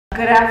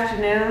Good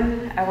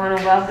afternoon. I want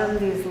to welcome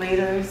these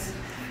leaders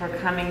for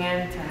coming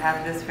in to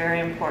have this very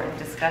important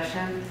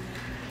discussion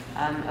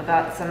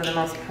about some of the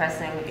most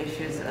pressing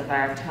issues of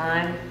our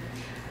time.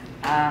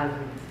 I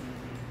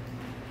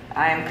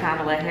am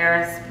Kamala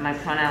Harris. My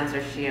pronouns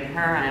are she and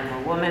her. I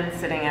am a woman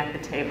sitting at the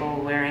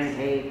table wearing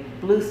a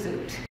blue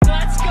suit.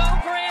 Let's go,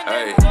 Brandon.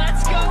 Hey.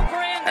 Let's go,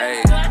 Brandon.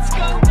 Hey. Let's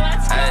go.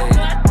 Let's go. Hey.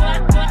 Let's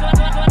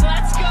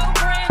go,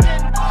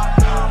 Brandon.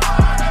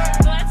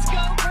 Let's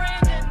go,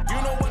 Brandon. You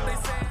know what they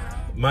say?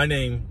 My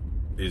name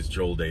is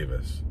Joel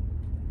Davis.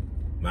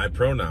 My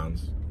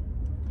pronouns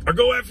are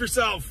go F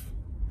yourself.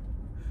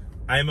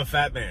 I am a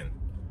fat man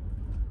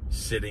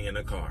sitting in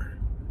a car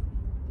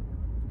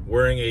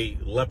wearing a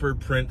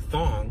leopard print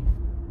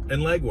thong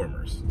and leg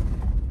warmers.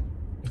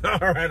 All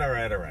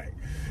right.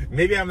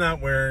 Maybe I'm not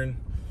wearing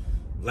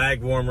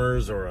leg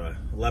warmers or a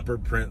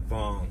leopard print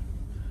thong,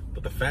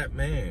 but the fat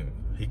man,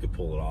 he could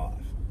pull it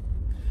off.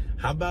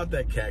 How about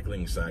that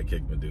cackling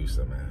sidekick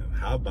Medusa, man?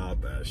 How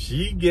about that?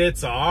 She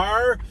gets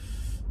our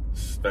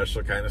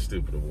special kind of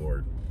stupid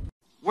award.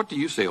 What do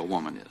you say a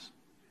woman is?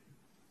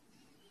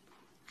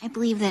 I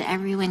believe that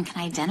everyone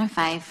can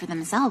identify for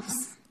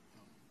themselves.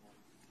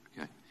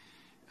 Okay.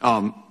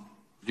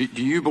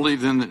 Do you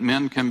believe then that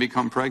men can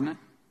become pregnant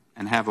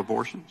and have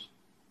abortions?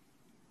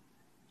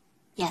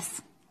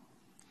 Yes.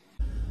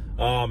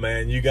 Oh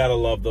man, you gotta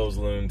love those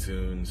Looney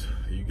Tunes.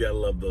 You gotta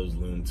love those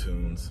Looney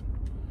Tunes.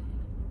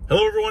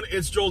 Hello everyone,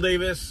 it's Joel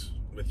Davis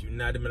with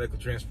United Medical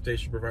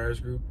Transportation Providers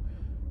Group.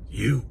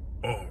 You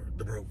are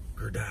the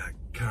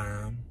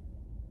broker.com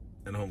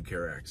and Home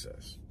Care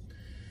Access.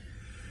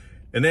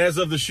 And as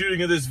of the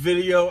shooting of this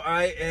video,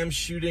 I am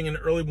shooting an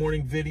early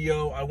morning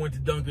video. I went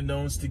to Dunkin'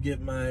 Donuts to get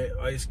my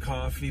iced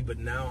coffee, but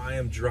now I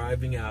am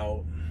driving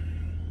out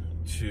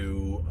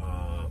to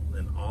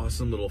an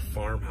awesome little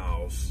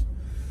farmhouse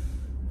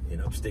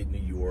in upstate New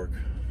York.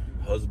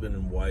 Husband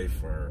and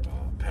wife are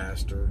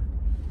pastor,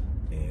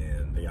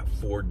 and they got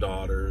 4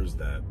 daughters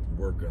that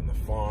work on the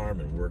farm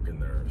and work in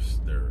their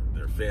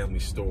family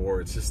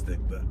store. It's just the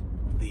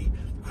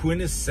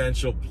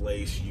quintessential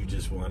place you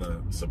just want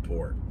to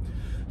support.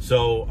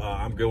 So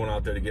I'm going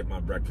out there to get my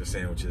breakfast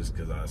sandwiches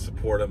because I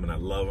support them and I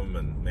love them,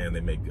 and man,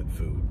 they make good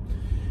food.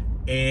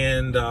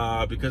 And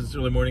because it's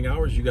early morning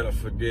hours, you got to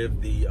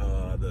forgive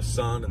the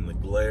sun and the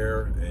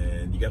glare,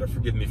 and you got to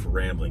forgive me for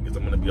rambling because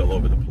I'm going to be all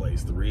over the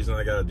place. The reason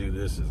I got to do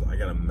this is I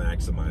got to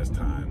maximize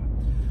time.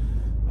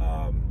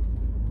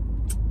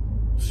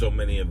 So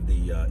many of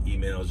the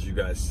emails you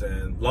guys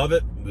send, love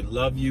it. We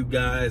love you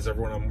guys.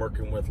 Everyone I'm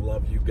working with,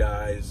 love you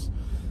guys.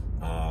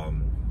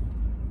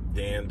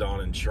 Dan,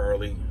 Don, and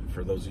Charlie,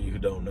 for those of you who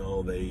don't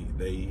know,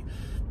 they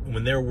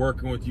when they're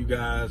working with you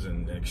guys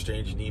and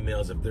exchanging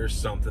emails, if there's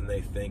something they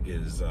think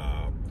is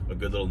a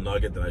good little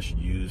nugget that I should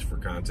use for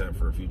content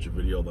for a future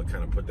video, they'll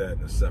kind of put that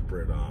in a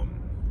separate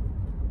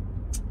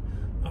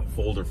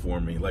folder for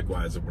me.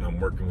 Likewise, when I'm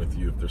working with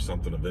you, if there's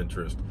something of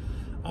interest,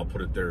 I'll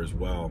put it there as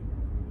well.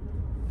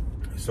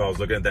 So I was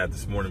looking at that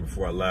this morning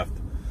before I left,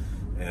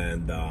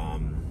 and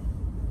man,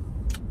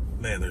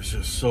 there's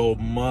just so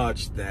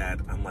much that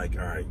I'm like,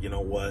 all right, you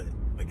know what?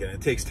 Again, it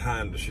takes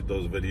time to shoot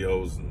those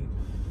videos, and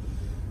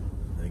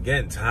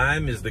again,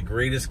 time is the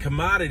greatest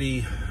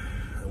commodity.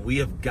 We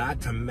have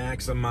got to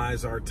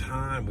maximize our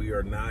time. We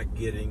are not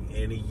getting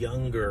any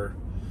younger,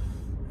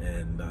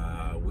 and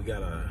we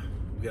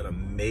gotta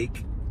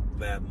make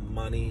that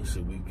money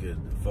so we could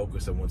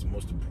focus on what's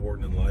most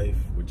important in life,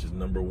 which is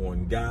number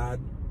 1, God.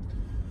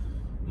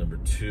 Number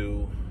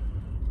 2,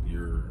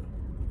 your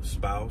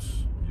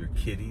spouse, your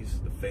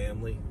kiddies, the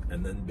family,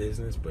 and then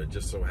business. But it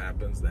just so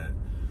happens that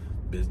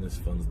business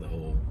funds the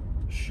whole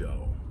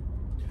show.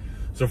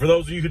 So for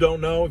those of you who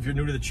don't know, if you're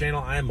new to the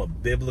channel, I am a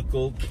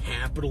biblical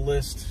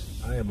capitalist.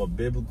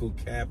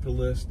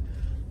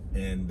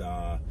 And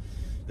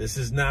this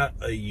is not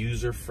a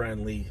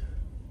user-friendly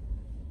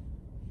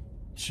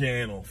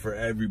channel for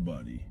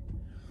everybody.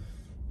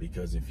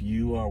 Because if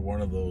you are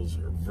one of those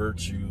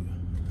virtue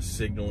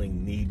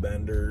signaling knee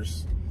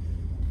benders,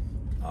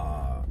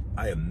 I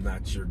am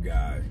not your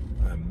guy.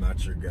 I'm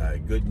not your guy.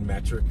 Good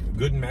metric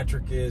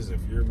is if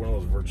you're one of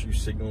those virtue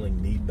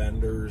signaling knee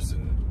benders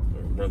and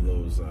one of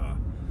those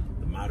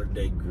the modern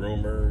day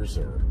groomers.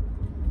 Or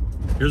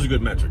here's a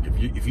good metric: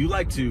 if you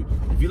like to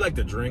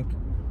drink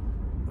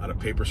out of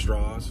paper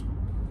straws,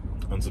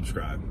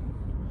 unsubscribe.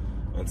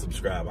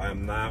 I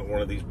am not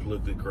one of these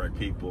politically correct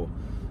people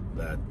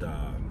that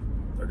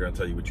are going to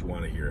tell you what you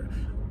want to hear.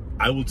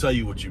 I will tell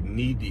you what you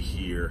need to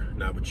hear,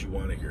 not what you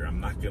want to hear. I'm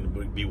not going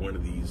to be one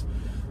of these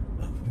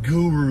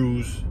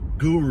gurus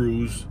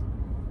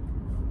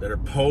that are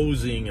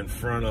posing in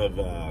front of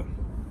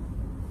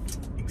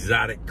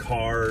exotic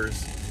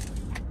cars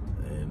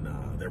and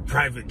their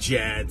private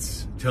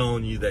jets,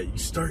 telling you that you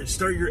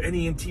start your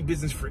NEMT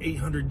business for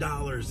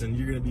 $800 and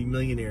you're going to be a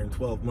millionaire in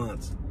 12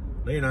 months.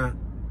 No, you're not.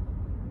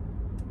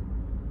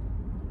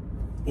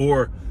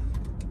 Or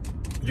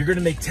you're going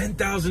to make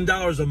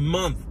 $10,000 a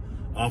month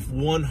off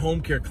one home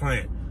care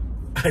client.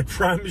 I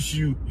promise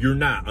you, you're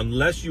not,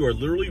 unless you are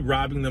literally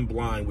robbing them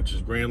blind, which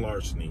is grand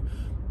larceny.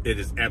 It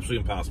is absolutely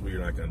impossible.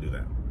 You're not going to do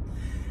that.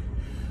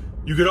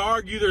 You could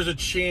argue there's a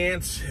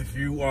chance if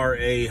you are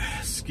a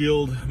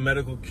skilled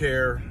medical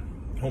care,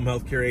 home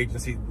health care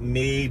agency,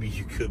 maybe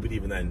you could, but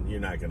even then, you're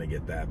not going to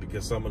get that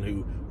because someone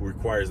who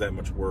requires that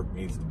much work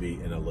needs to be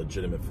in a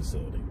legitimate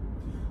facility.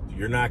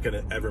 You're not going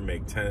to ever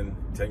make 10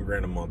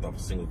 grand a month off a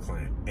single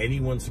client.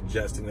 Anyone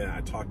suggesting that,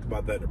 I talked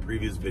about that in a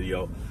previous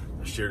video,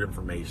 I shared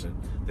information,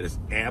 that is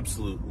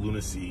absolute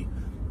lunacy.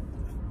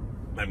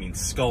 I mean,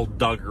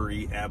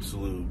 skullduggery,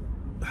 absolute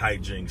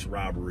hijinks,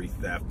 robbery,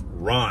 theft,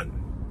 run.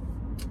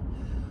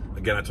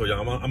 Again, I told you,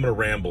 I'm going to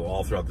ramble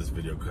all throughout this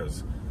video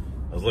because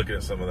I was looking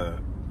at some of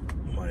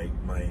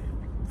my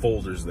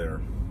folders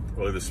there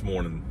early this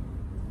morning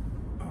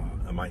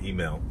on my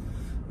email,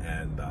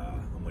 and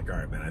I'm like, all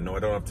right, man, I know I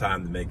don't have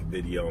time to make a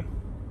video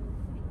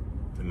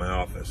in my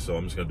office, so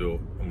I'm just gonna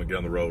get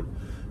on the road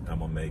and I'm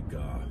gonna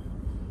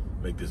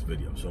make this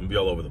video. So I'm gonna be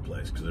all over the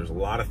place because there's a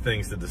lot of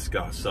things to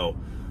discuss. So,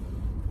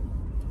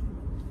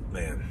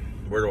 man,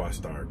 where do I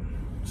start?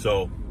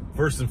 So,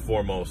 first and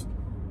foremost,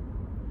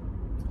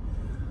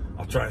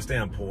 I'll try to stay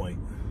on point,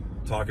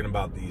 talking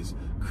about these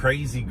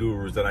crazy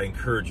gurus that I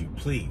encourage you,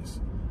 please,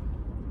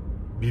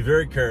 be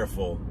very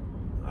careful.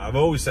 I've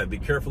always said, be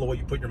careful of what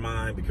you put in your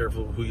mind, be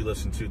careful of who you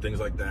listen to, things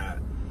like that.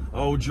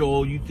 Oh,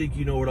 Joel, you think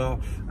you know it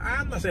all?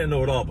 I'm not saying I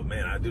know it all, but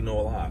man, I do know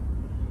a lot.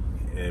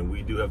 And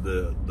we do have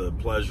the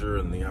pleasure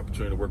and the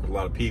opportunity to work with a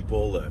lot of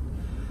people that,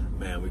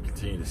 man, we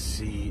continue to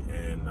see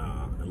and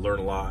learn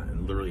a lot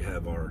and literally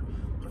have our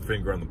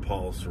finger on the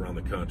pulse around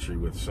the country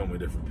with so many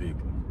different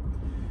people.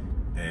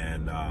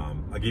 And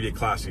I'll give you a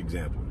classic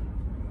example.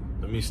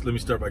 Let me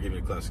start by giving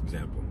you a classic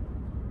example.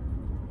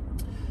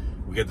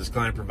 We got this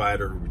client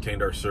provider who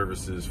retained our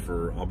services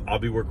for, I'll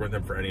be working with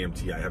them for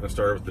NEMT. I haven't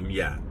started with them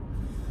yet.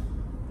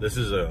 This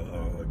is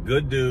a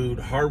good dude,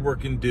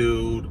 hardworking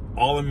dude,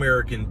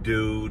 all-American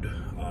dude.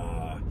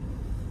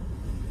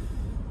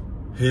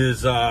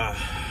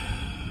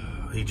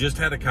 He just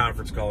had a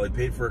conference call. He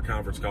paid for a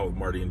conference call with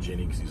Marty and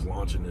Ginny because he's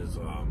launching his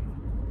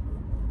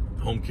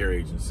home care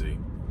agency.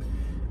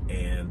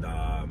 And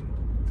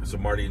so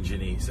Marty and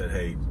Ginny said,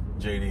 hey,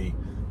 Janie,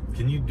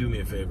 can you do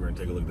me a favor and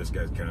take a look at this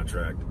guy's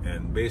contract?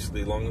 And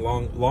basically,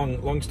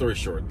 long story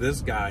short,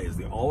 this guy is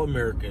the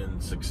all-American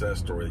success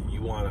story that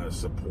you want to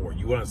support.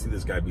 You want to see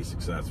this guy be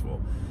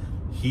successful.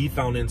 He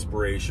found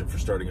inspiration for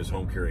starting his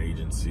home care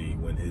agency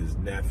when his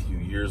nephew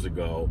years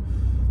ago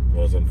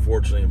was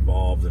unfortunately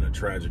involved in a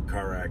tragic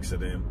car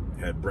accident,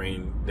 had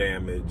brain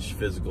damage,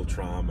 physical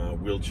trauma,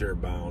 wheelchair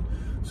bound.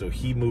 So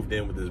he moved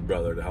in with his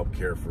brother to help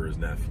care for his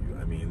nephew.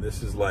 I mean,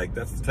 this is like,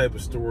 that's the type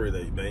of story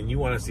that, man, you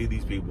want to see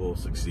these people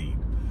succeed.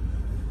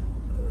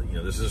 You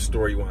know, this is a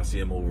story you want to see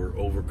him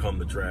overcome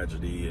the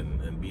tragedy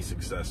and be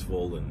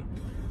successful and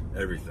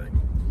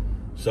everything.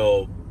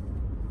 So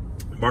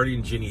Marty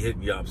and Ginny hit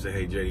me up, say,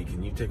 hey, JD,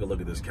 can you take a look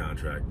at this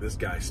contract? This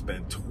guy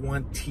spent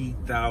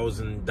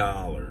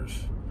 $20,000.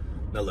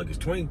 Now, look, is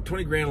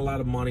 20 grand a lot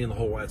of money in the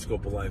whole wide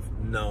scope of life?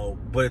 No,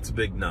 but it's a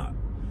big nut.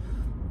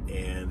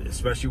 And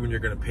especially when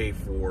you're going to pay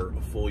for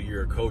a full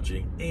year of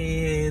coaching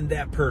and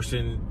that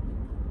person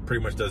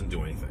pretty much doesn't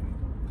do anything.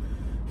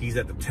 He's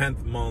at the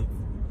 10th month,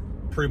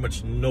 pretty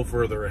much no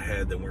further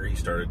ahead than where he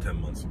started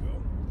 10 months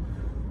ago.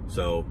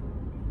 So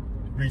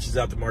reaches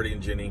out to Marty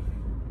and Ginny,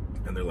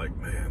 and they're like,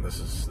 man, this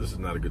is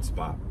not a good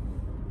spot.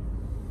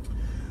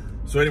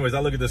 So anyways,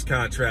 I look at this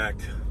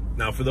contract.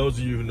 Now, for those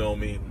of you who know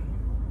me,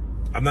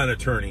 I'm not an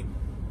attorney.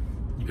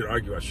 You could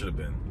argue I should have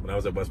been. When I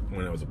was at West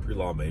Point, I was a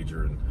pre-law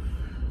major, and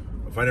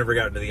if I never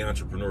got into the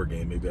entrepreneur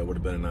game, maybe I would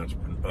have been an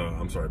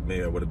entrepreneur.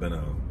 Maybe I would have been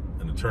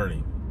an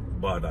attorney,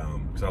 but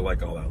because I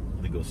like all that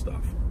legal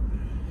stuff.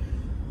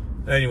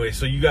 Anyway,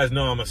 so you guys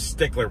know I'm a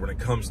stickler when it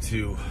comes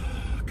to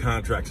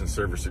contracts and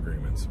service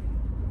agreements.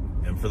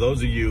 And for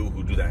those of you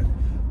who do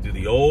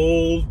the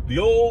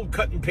old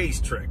cut and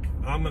paste trick.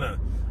 I'm gonna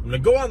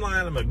go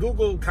online, I'm gonna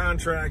Google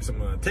contracts, I'm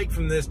gonna take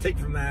from this, take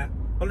from that.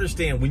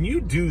 Understand, when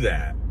you do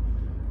that,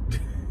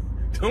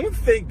 don't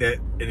think that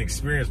an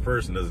experienced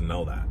person doesn't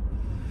know that.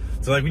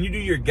 So like when you do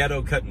your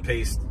ghetto cut and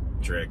paste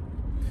trick,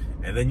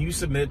 and then you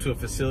submit it to a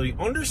facility,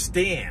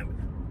 understand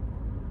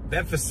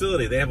that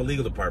facility, they have a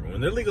legal department.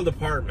 When their legal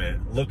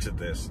department looks at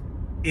this,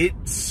 it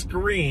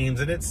screams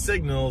and it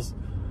signals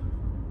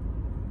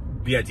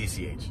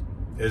BITCH.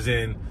 As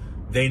in,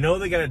 they know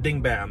they got a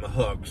dingbat on the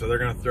hook, so they're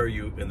going to throw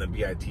you in the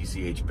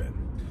BITCH bin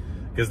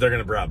because they're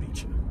going to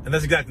browbeat you. And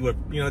that's exactly what,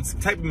 you know, it's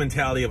the type of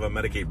mentality of a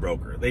Medicaid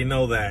broker. They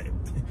know that,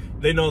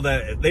 they know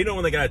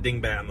when they got a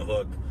dingbat on the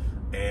hook,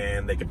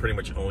 and they can pretty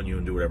much own you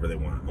and do whatever they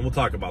want. And we'll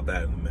talk about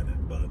that in a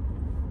minute. But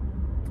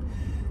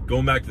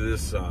going back to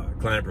this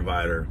client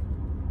provider,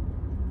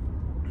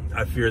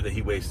 I fear that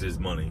he wasted his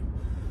money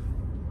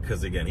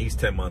because, again, he's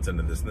 10 months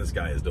into this, and this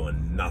guy is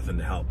doing nothing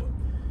to help him.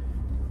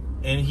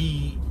 And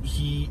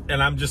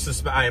and I'm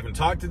just, I haven't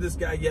talked to this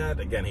guy yet.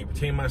 Again, he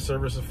retained my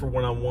services for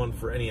one-on-one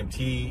for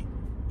NEMT.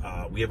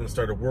 We haven't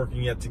started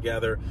working yet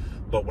together.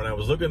 But when I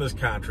was looking at this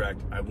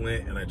contract, I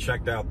went and I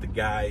checked out the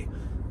guy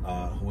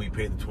who we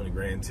paid the 20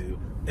 grand to.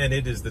 And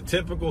it is the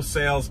typical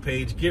sales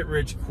page, get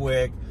rich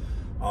quick,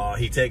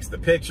 He takes the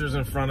pictures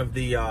in front of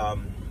the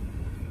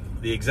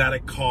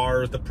exotic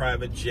cars, the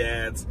private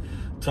jets,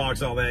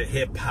 talks all that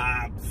hip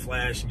hop,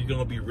 flash, you're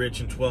gonna be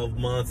rich in 12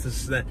 months,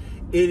 this and that.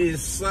 It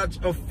is such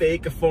a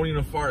fake, a phony, and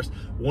a farce.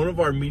 One of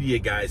our media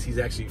guys, he's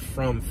actually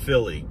from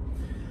Philly,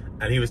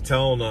 and he was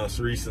telling us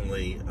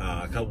recently,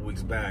 a couple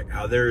weeks back,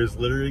 how there is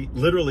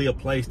literally a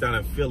place down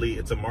in Philly,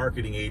 it's a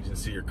marketing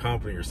agency or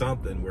company or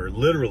something, where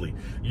literally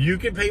you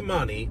can pay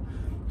money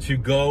to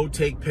go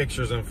take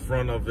pictures in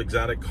front of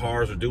exotic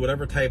cars or do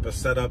whatever type of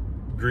setup,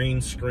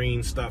 green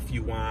screen stuff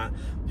you want.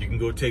 You can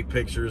go take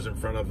pictures in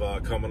front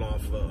of coming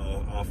off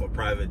a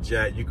private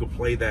jet. You could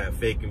play that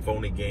fake and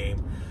phony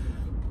game.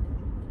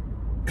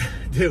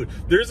 Dude,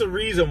 there's a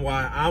reason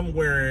why I'm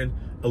wearing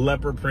a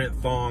leopard print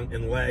thong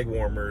and leg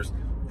warmers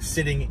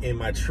sitting in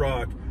my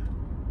truck,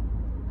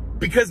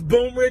 because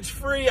boom rich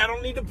free. I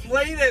don't need to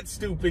play that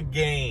stupid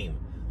game.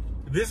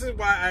 This is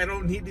why I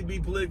don't need to be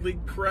politically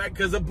correct,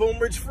 because of boom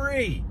rich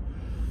free.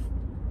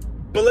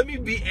 But let me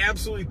be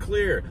absolutely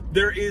clear.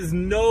 There is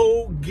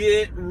no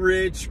get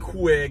rich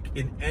quick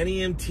in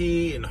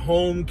NEMT, in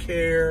home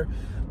care,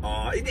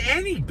 in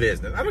any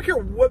business. I don't care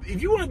what,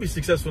 if you want to be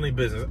successful in any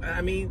business,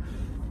 I mean,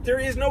 there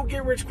is no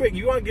get rich quick.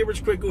 You want to get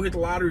rich quick, go hit the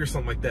lottery or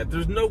something like that.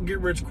 There's no get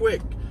rich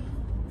quick.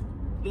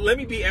 Let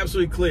me be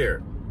absolutely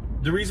clear.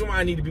 The reason why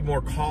I need to be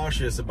more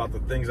cautious about the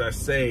things I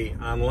say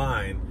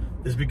online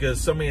is because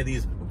so many of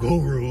these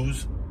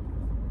gurus,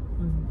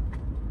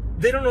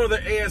 they don't know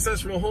the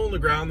ASS from a hole in the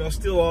ground. They'll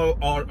steal all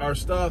our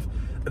stuff.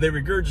 They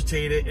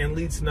regurgitate it and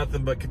leads to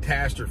nothing but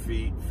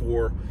catastrophe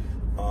for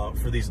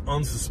these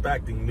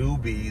unsuspecting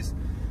newbies.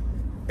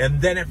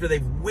 And then after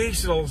they've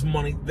wasted all this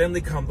money, then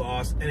they come to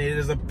us, and it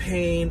is a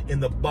pain in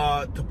the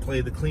butt to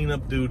play the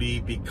cleanup duty,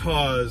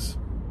 because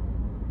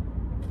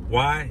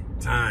why?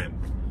 Time.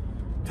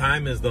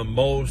 Time is the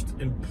most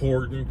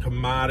important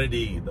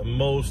commodity, the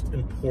most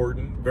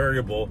important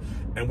variable,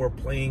 and we're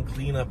playing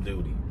cleanup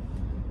duty.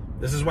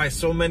 This is why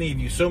so many of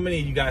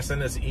you guys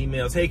send us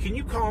emails. Hey, can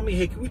you call me?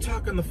 Hey, can we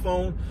talk on the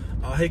phone?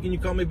 Hey, can you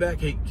call me back?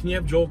 Hey, can you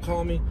have Joel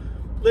call me?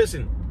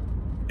 Listen,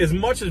 as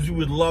much as we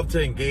would love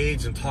to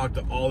engage and talk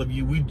to all of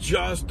you, we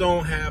just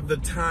don't have the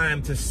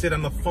time to sit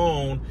on the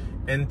phone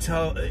and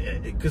tell,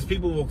 because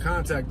people will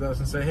contact us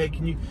and say, hey,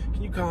 can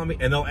you call me?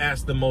 And they'll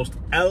ask the most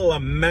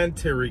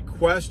elementary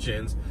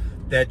questions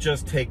that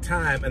just take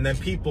time. And then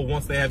people,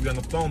 once they have you on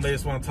the phone, they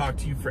just want to talk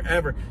to you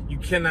forever. You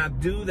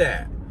cannot do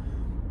that.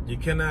 You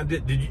cannot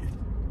do,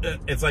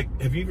 it's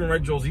like, have you even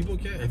read Joel's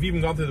ebook yet? Have you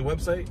even gone through the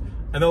website?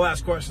 And they'll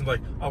ask questions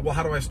like, oh, well,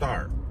 how do I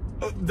start?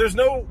 There's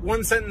no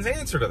one sentence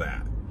answer to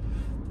that.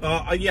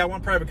 Yeah, I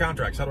want private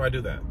contracts. How do I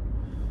do that?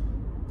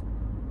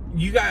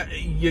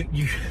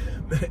 You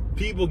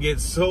people get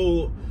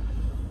so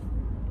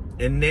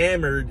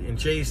enamored in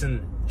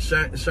chasing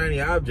shiny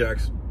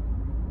objects,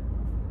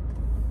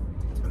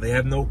 they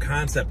have no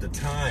concept of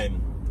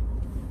time.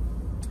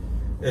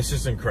 It's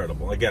just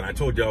incredible. Again, I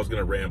told you I was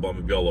going to ramble. I'm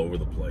going to be all over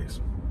the place.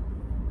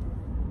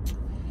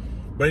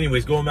 But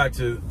anyways, going back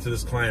to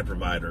this client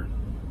provider,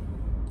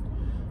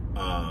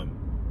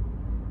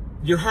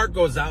 your heart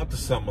goes out to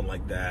someone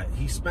like that.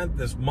 He spent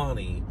this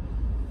money,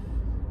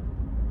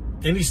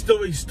 and he's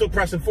still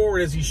pressing forward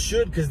as he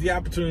should, because the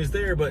opportunity is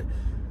there. But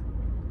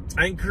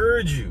I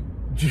encourage you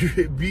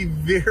to be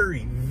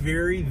very,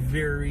 very,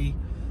 very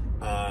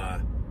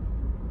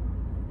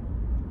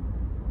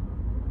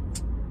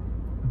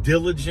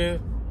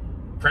diligent.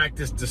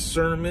 Practice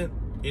discernment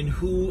in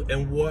who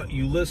and what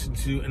you listen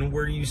to and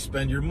where you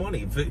spend your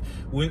money.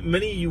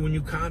 Many of you, when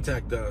you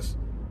contact us,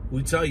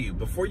 we tell you,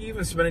 before you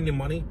even spend any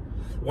money,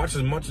 watch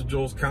as much of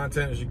Joel's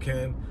content as you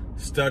can.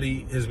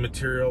 Study his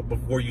material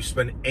before you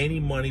spend any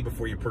money,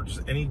 before you purchase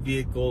any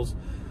vehicles,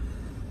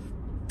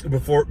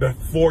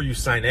 before you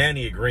sign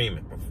any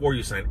agreement. Before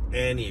you sign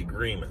any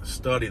agreement,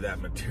 study that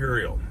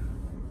material.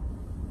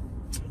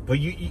 But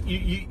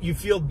you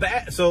feel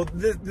bad. So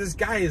this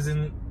guy is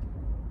in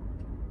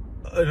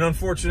an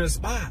unfortunate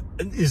spot.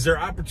 Is there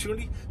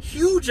opportunity?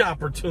 Huge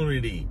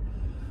opportunity.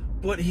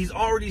 But he's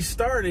already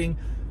starting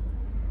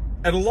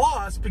at a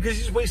loss because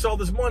he's wasted all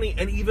this money,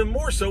 and even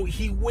more so,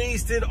 he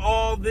wasted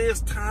all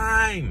this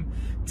time.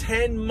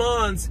 10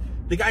 months.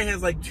 The guy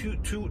has like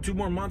two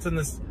more months on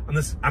this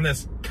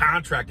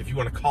contract, if you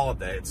want to call it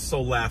that. It's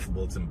so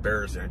laughable. It's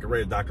embarrassing. I could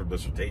write a doctoral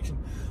dissertation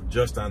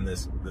just on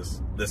this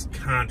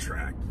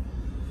contract.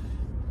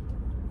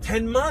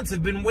 10 months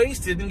have been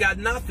wasted and got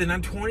nothing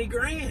on 20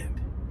 grand.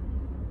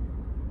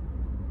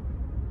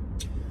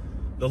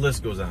 The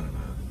list goes on and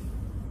on.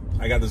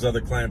 I got this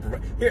other client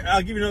provider. Here,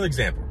 I'll give you another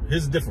example.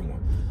 Here's a different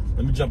one.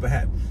 Let me jump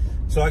ahead.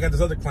 So I got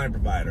this other client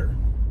provider,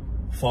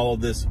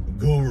 followed this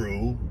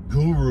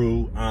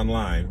guru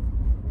online.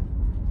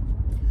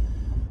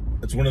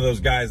 It's one of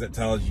those guys that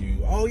tells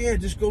you, oh yeah,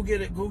 just go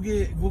get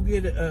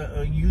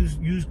a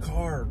used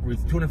car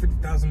with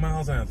 250,000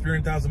 miles on it,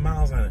 300,000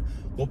 miles on it.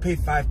 Go pay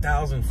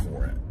 $5,000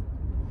 for it.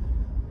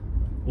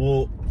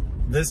 Well,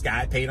 this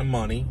guy paid him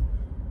money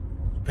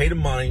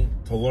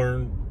to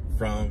learn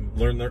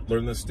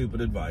this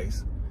stupid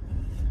advice.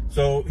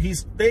 So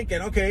he's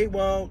thinking, okay,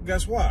 well,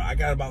 guess what? I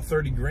got about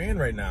 30 grand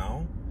right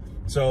now.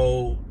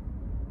 So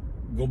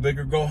go big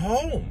or go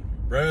home.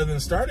 Rather than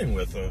starting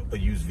with a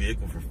used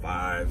vehicle for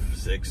 $5,000,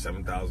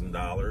 $6,000,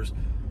 $7,000,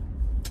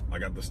 I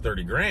got this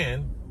 30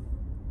 grand.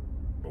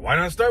 But why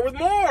not start with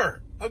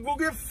more? I'll go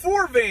get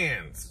 4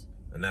 vans.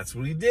 And that's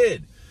what he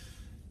did.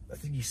 I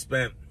think he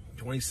spent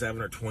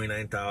 $27,000 or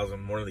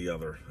 $29,000, one or the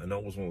other. I know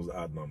it was one of those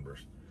odd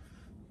numbers.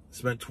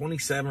 Spent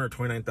 $27,000 or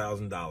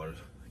 $29,000.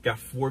 Got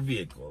 4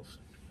 vehicles.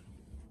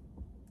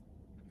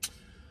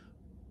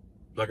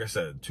 Like I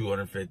said,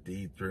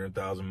 250,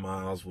 300,000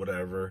 miles,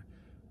 whatever.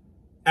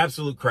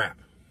 Absolute crap.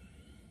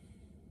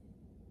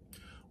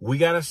 We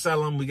got to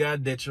sell them. We got to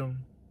ditch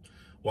them.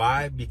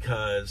 Why?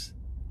 Because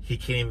he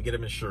can't even get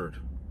them insured.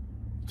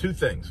 Two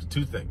things.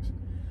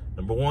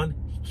 Number one,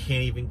 he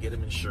can't even get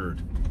them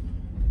insured.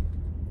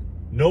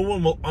 No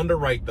one will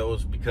underwrite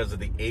those because of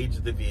the age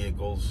of the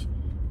vehicles,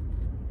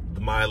 the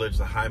mileage,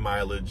 the high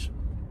mileage,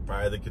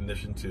 probably the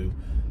condition too.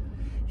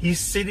 He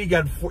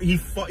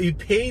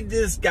paid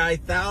this guy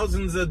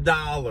thousands of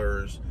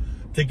dollars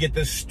to get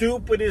the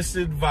stupidest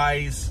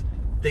advice.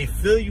 They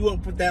fill you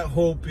up with that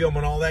hopium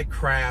and all that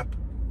crap.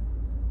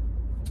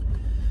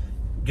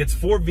 Gets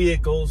 4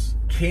 vehicles,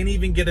 can't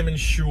even get them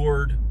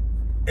insured.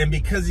 And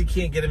because he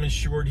can't get them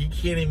insured, he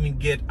can't even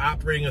get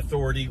operating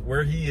authority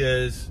where he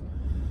is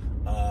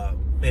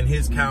in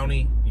his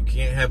county. You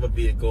can't have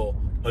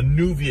a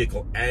new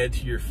vehicle added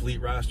to your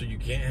fleet roster. You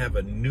can't have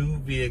a new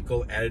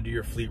vehicle added to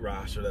your fleet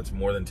roster that's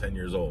more than 10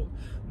 years old.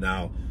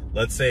 Now,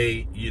 let's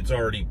say it's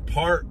already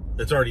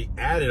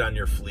added on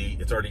your fleet,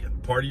 it's already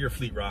part of your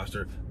fleet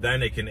roster,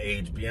 then it can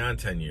age beyond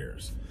 10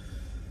 years.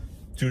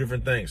 2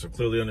 different things, so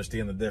clearly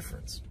understand the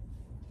difference.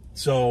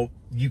 So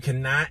you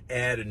cannot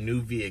add a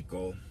new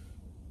vehicle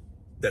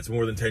that's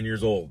more than 10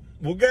 years old.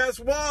 Well, guess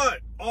what?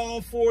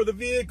 All 4 of the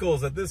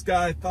vehicles that this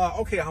guy thought,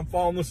 okay, I'm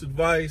following this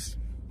advice.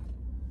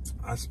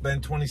 I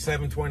spend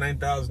 $27,000,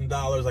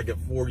 $29,000. I get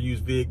 4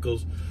 used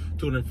vehicles,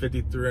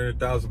 250,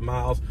 300,000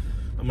 miles.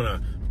 I'm going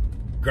to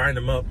grind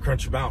them up,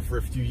 crunch them out for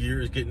a few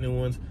years, get new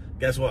ones.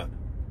 Guess what?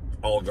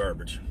 All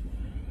garbage.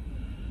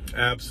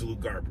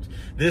 Absolute garbage.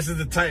 This is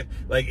the type,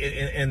 like,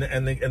 and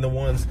the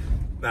ones,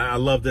 I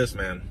love this,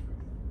 man.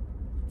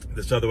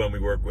 This other one we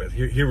work with.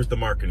 Here was the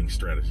marketing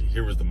strategy.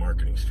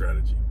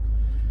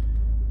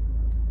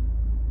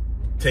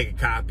 Take a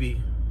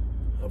copy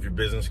of your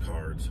business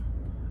cards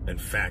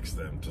and fax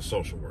them to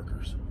social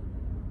workers.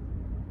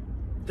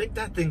 Think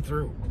that thing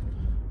through.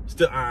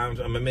 Still,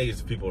 I'm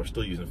amazed if people are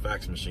still using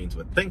fax machines,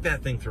 but think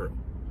that thing through.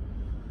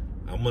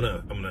 I'm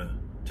gonna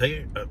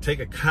take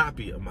a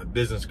copy of my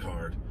business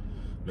card,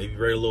 maybe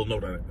write a little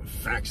note on it, and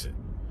fax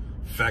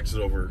it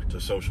over to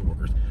social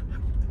workers.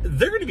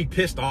 They're gonna be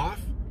pissed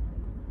off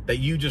that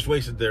you just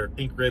wasted their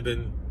ink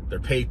ribbon, their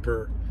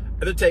paper,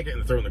 and they take it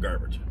and throw it in the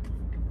garbage.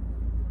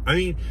 I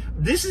mean,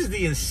 this is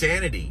the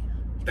insanity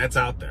that's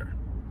out there.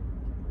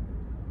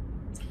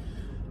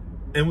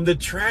 And the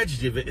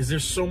tragedy of it is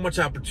there's so much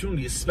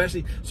opportunity,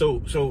 especially,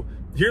 so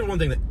here's one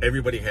thing that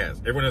everybody has.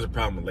 Everyone has a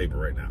problem with labor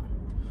right now.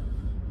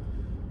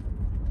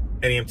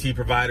 NEMT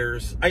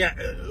providers, I got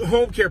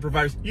home care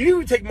providers. You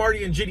even take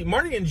Marty and Ginny.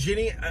 Marty and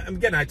Ginny,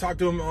 again, I talk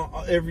to them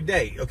every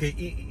day. Okay,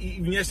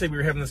 even yesterday we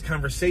were having this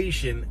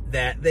conversation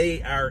that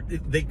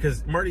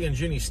because Marty and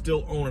Ginny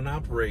still own and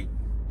operate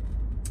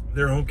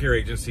their home care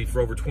agency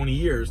for over 20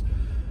 years.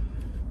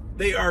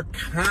 They are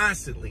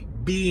constantly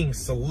being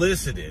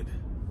solicited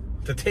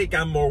to take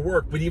on more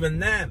work, but even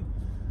then,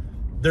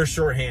 they're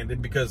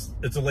shorthanded because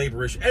it's a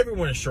labor issue.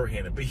 Everyone is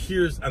shorthanded, but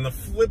here's on the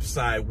flip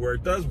side where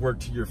it does work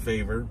to your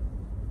favor.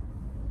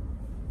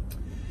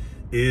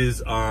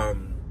 Is a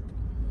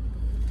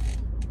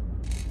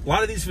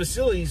lot of these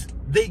facilities,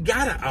 they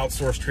gotta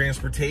outsource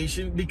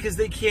transportation because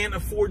they can't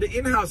afford to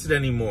in-house it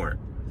anymore.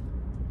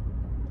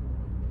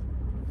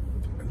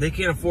 They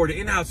can't afford to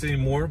in-house it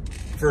anymore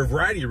for a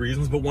variety of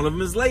reasons, but one of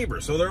them is labor.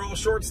 So they're all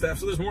short-staffed,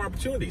 so there's more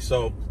opportunity.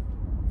 So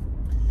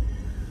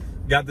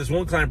got this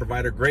one client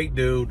provider, great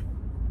dude,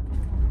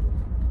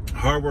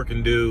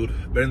 hardworking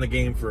dude, been in the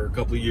game for a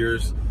couple of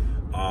years,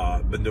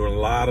 been doing a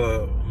lot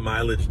of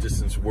mileage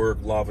distance work,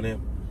 loving it.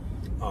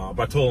 But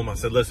I told him, I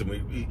said,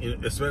 listen,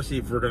 especially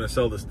if we're going to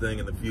sell this thing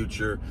in the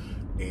future,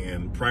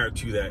 and prior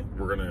to that,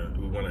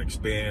 we want to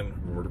expand.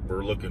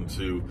 We're looking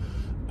to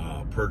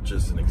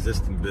purchase an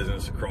existing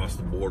business across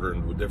the border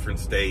into a different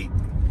state.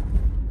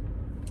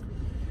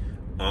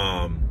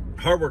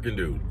 Hardworking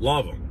dude,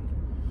 love him.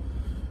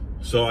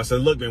 So I said,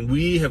 look, man,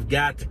 we have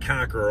got to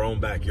conquer our own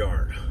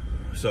backyard.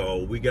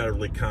 So we got to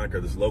really conquer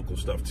this local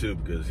stuff too,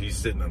 because he's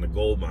sitting on a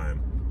gold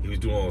mine. He was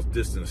doing all this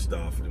distance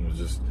stuff, and it was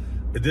just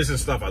the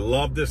distance stuff. I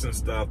love distance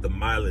stuff. The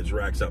mileage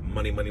racks up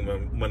money.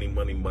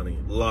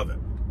 Love it.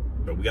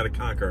 But we got to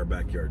conquer our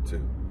backyard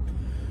too.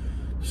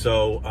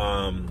 So,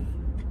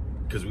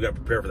 because we got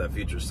to prepare for that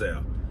future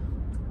sale.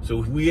 So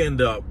we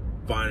end up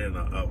finding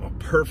a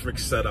perfect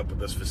setup with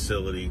this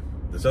facility.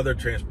 This other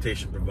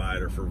transportation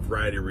provider, for a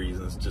variety of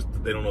reasons, just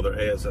they don't know their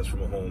ASS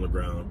from a hole in the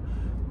ground.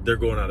 They're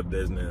going out of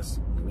business.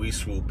 We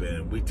swoop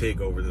in. We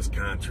take over this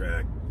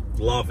contract.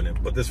 loving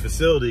it. But this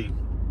facility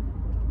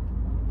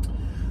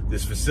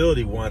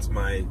wants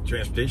my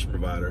transportation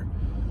provider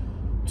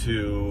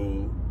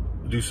to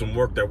do some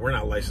work that we're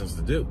not licensed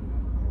to do.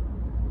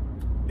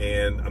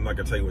 And I'm not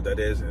going to tell you what that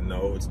is. And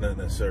no, it's not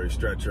necessarily a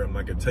stretcher. I'm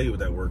not going to tell you what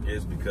that work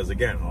is because,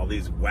 again, all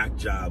these whack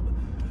job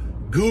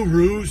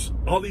gurus,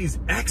 all these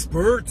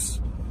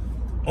experts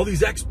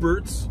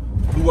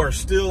who are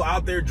still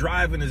out there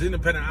driving as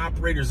independent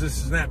operators,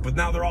 this and that, but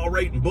now they're all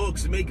writing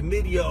books and making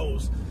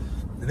videos.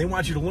 And they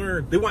want you to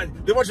learn. They want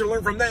you to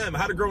learn from them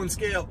how to grow and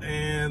scale,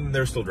 and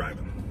they're still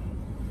driving.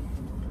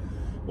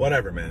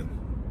 Whatever, man.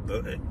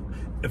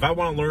 If I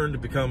want to learn to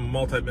become a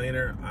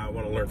multimillionaire, I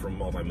want to learn from a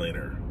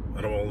multimillionaire.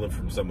 I don't want to live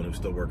from someone who's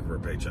still working for a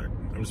paycheck.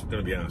 I'm just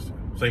going to be honest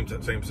with you.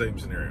 Same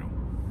scenario.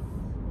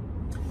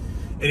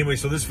 Anyway,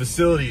 so this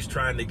facility is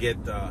trying to get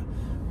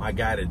my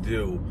guy to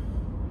do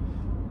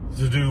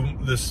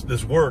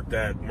this work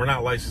that we're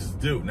not licensed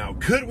to do. Now,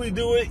 could we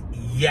do it?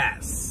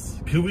 Yes.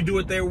 Could we do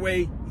it their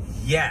way?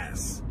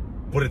 Yes.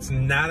 But it's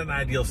not an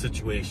ideal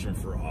situation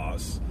for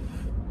us.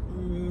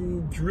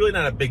 It's really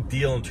not a big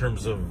deal in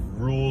terms of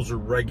rules or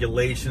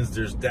regulations.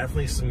 There's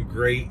definitely some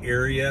gray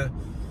area,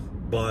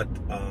 but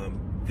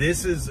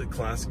this is a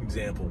classic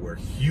example where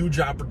huge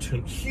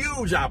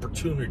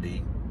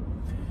opportunity,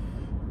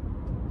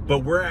 but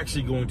we're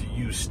actually going to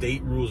use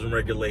state rules and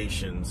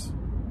regulations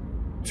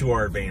to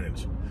our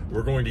advantage.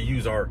 We're going to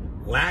use our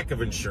lack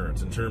of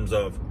insurance in terms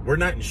of we're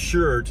not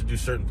insured to do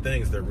certain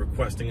things they're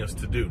requesting us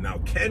to do. Now,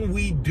 can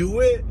we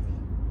do it?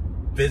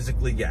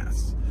 Physically,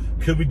 yes.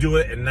 Could we do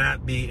it and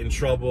not be in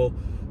trouble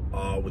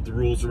with the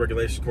rules and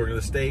regulations according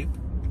to the state?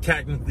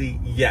 Technically,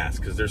 yes,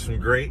 because there's some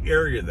gray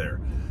area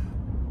there.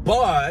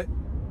 But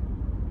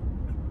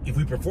if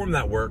we perform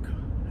that work,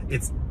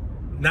 it's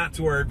not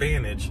to our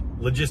advantage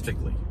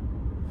logistically.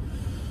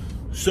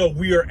 So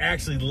we are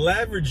actually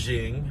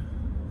leveraging,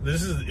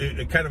 this is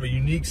a kind of a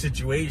unique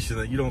situation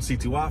that you don't see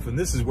too often.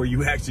 This is where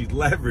you actually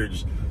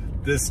leverage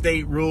the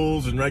state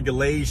rules and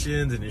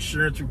regulations and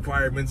insurance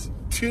requirements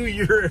to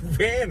your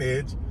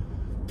advantage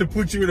to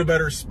put you in a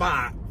better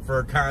spot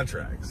for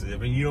contracts. I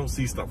mean, you don't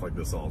see stuff like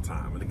this all the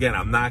time. And again,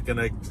 I'm not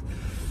gonna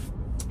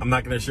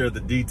share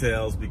the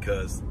details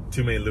because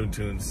too many loon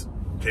tunes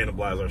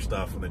cannibalize our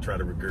stuff and they try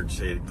to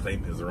regurgitate it,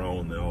 claim it as their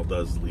own, and it all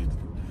does lead to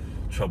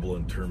trouble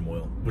and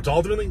turmoil, which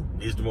ultimately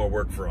leads to more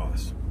work for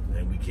us,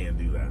 and we can't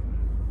do that.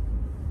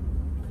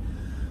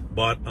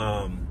 But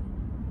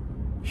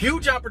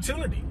huge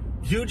opportunity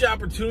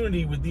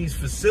with these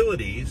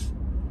facilities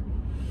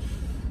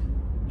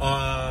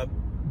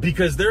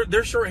because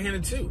they're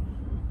short-handed too.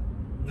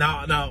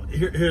 Now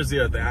here's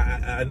the other thing.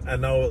 I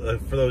know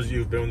for those of you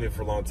who've been with me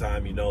for a long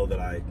time, you know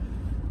that I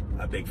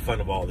make fun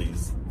of all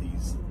these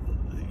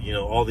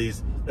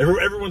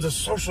everyone's a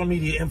social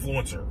media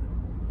influencer.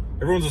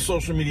 Everyone's a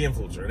social media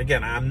influencer. And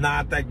again, I'm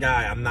not that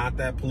guy. I'm not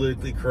that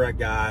politically correct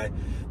guy.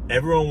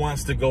 Everyone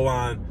wants to go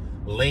on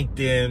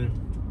LinkedIn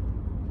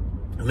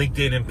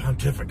and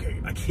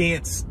pontificate. I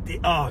can't,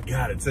 oh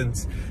God, it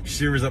sends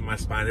shivers up my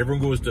spine.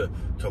 Everyone goes to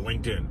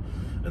LinkedIn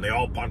and they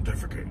all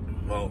pontificate.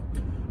 Well,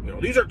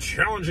 these are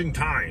challenging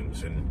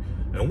times and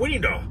we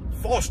need to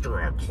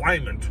foster a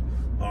climate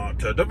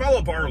to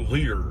develop our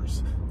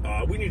leaders.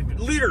 We need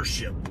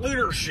leadership.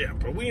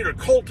 We need to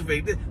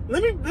cultivate this.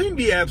 Let me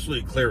be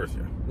absolutely clear with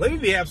you.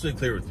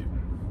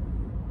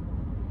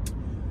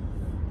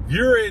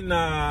 You're in,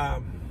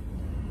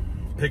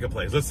 pick a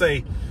place. Let's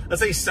say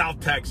South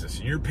Texas,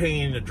 and you're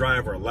paying a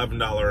driver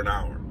 $11 an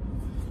hour.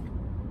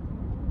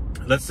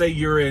 Let's say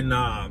you're in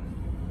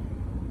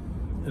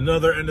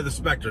another end of the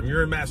spectrum.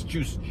 You're in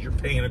Massachusetts. You're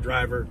paying a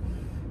driver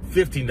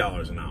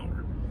 $15 an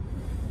hour.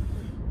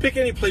 Pick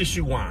any place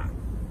you want.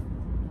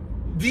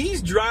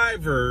 These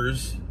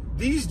drivers,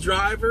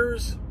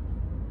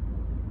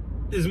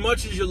 as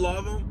much as you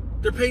love them,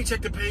 they're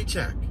paycheck to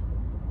paycheck.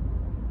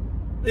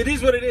 It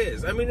is what it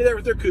is. I mean,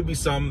 there could be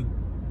some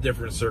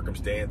different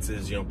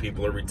circumstances.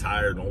 People are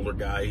retired. An older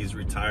guy, he's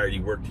retired. He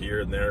worked here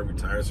and there,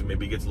 retired, so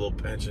maybe he gets a little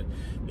pension,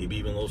 maybe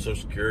even a little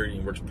Social Security. He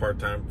works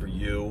part-time for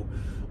you.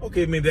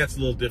 Okay, maybe that's a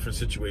little different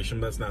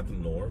situation, but that's not the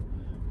norm.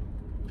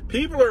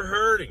 People are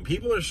hurting.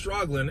 People are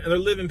struggling, and they're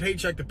living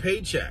paycheck to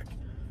paycheck.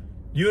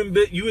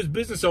 You as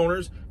business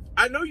owners,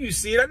 I know you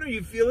see it. I know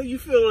you feel it. You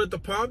feel it at the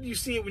pump. You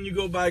see it when you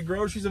go buy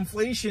groceries.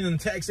 Inflation and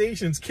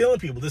taxation is killing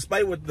people,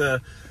 despite what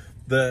the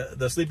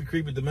sleepy,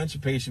 creepy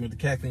dementia patient with the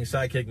cackling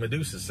sidekick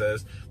Medusa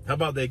says. How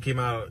about they came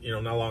out,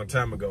 not a long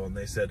time ago, and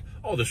they said,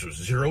 oh, this was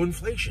zero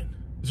inflation.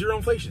 Zero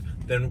inflation.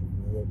 Then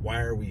why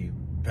are we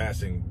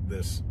passing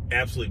this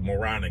absolutely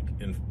moronic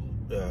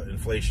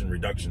inflation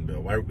reduction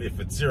bill? Why, if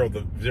it's zero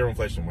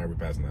inflation, why are we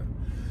passing that?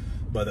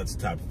 But that's a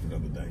topic for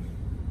another day.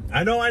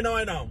 I know.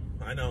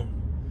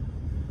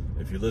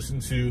 If you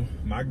listen to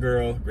my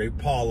girl, Great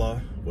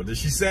Paula, what does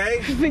she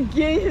say?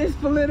 Forget his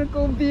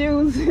political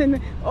views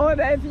and all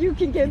that. If you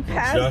can get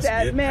past just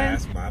that, get man.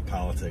 Past my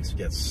politics. You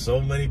get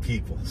so many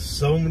people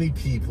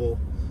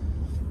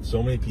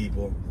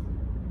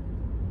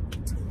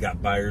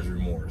got buyer's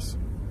remorse.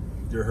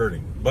 You're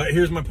hurting. But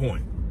here's my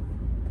point.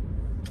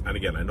 And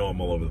again, I know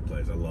I'm all over the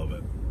place. I love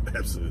it. I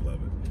absolutely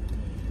love it.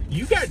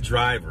 You got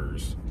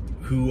drivers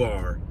who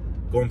are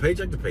going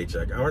paycheck to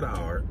paycheck, hour to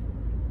hour,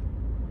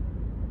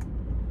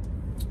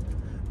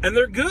 and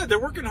they're good. They're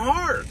working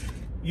hard.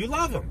 You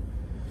love them.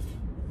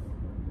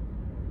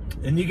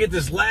 And you get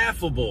this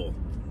laughable,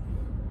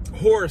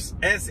 horse,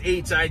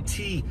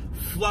 S-H-I-T,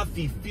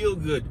 fluffy,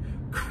 feel-good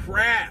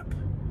crap.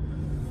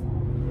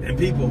 And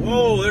people,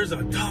 whoa, there's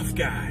a tough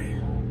guy.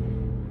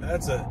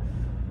 That's a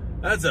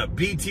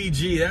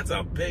BTG. That's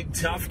a big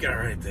tough guy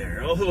right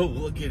there. Oh,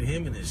 look at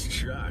him in his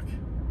truck.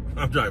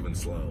 I'm driving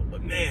slow,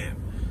 but man,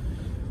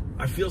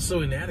 I feel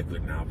so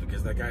inadequate now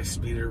because that guy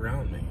speeded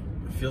around me.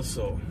 I feel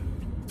so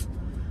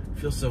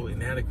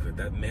inadequate.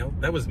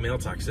 That was male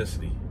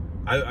toxicity.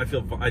 I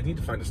feel I need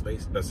to find a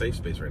safe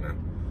space right now.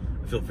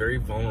 I feel very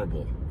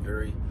vulnerable,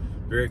 very,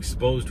 very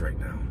exposed right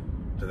now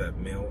to that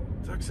male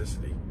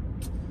toxicity.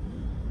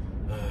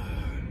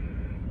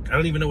 I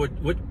don't even know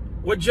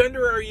what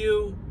gender are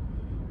you?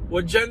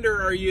 What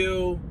gender are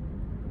you?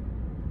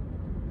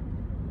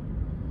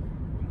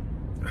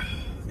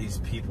 These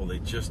people, they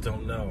just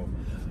don't know.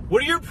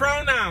 What are your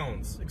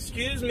pronouns?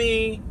 Excuse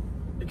me,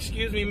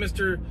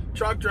 Mr.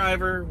 Truck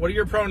Driver. What are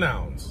your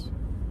pronouns?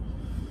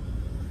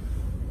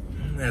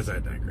 As I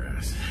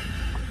digress,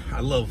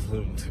 I love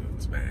Looney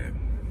Tunes, man.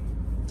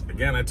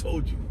 Again, I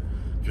told you,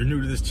 if you're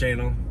new to this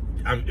channel,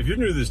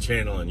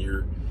 and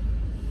you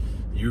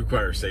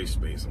require a safe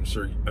space, I'm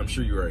sure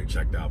you already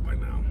checked out by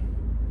now.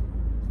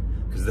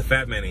 Because the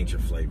fat man ain't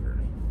your flavor.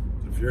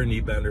 If you're a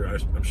knee bender,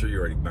 I'm sure you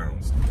already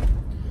bounced.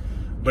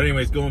 But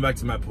anyways, going back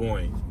to my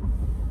point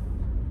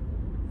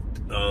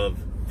of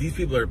these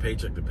people are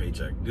paycheck to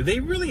paycheck. Do they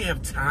really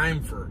have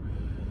time for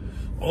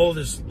all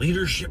this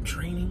leadership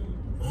training?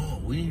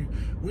 Oh, we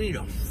need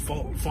to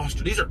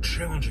foster. These are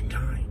challenging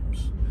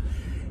times.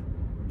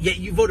 Yet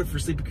you voted for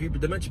sleepy creeper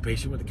dementia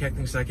patient with a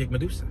cackling psychic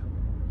Medusa.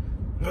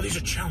 Well, these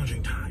are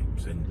challenging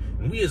times,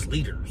 and we as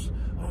leaders,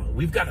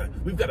 we've got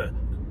to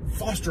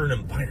foster an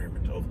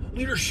environment of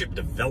leadership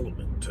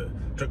development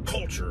to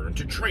culture and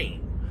to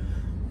train.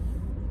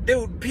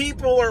 Dude,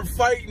 people are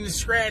fighting,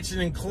 scratching,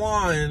 and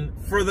clawing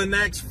for the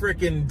next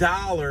freaking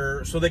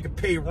dollar so they can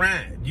pay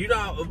rent. You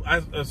know,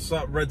 I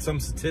read some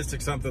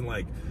statistics, something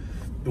like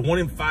the 1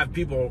 in 5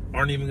 people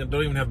don't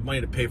even have money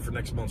to pay for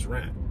next month's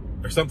rent,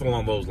 or something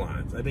along those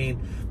lines. I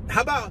mean,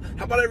 how about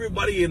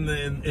everybody in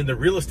the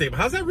real estate?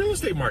 How's that real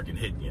estate market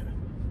hitting you?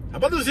 How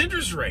about those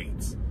interest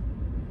rates?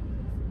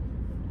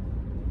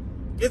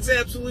 It's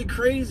absolutely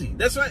crazy.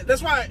 That's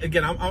why.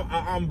 Again,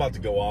 I'm about to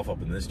go off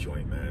up in this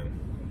joint, man.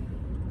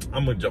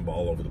 I'm gonna jump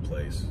all over the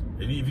place.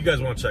 If you guys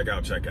want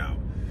to check out.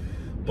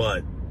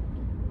 But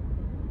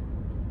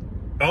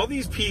all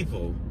these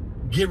people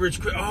get rich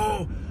quick.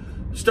 Oh,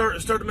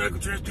 start the medical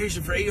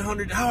transportation for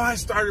 $800. Oh, I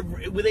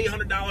started with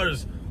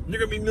 $800. You're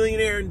gonna be a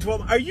millionaire in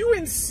 12. Are you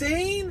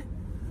insane?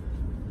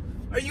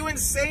 Are you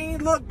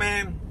insane? Look,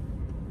 man.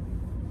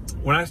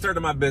 When I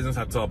started my business,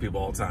 I tell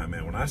people all the time,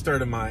 man. When I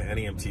started my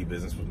NEMT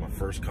business, was my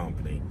first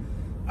company.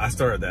 I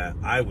started that.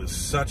 I was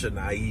such a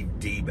naive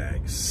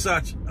D-bag.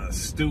 Such a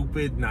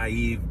stupid,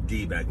 naive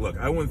D-bag. Look,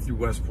 I went through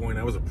West Point.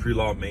 I was a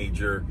pre-law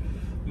major,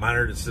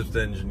 minored in systems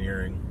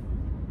engineering.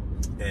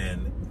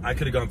 And I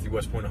could have gone through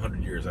West Point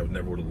 100 years. I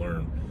never would have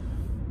learned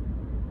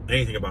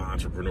anything about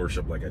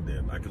entrepreneurship like I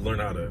did. I could learn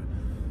how to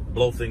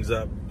blow things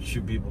up,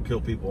 shoot people,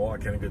 kill people, all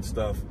that kind of good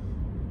stuff.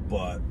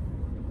 But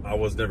I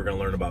was never going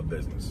to learn about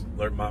business.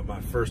 Learned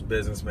my first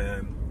business,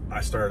 man.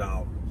 I started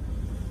out,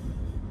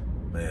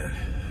 man,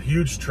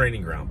 huge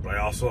training ground. But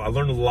I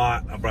learned a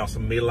lot. I also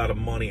made a lot of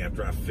money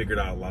after I figured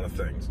out a lot of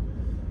things.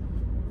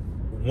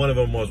 One of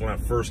them was when I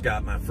first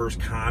got my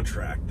first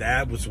contract.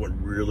 That was what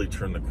really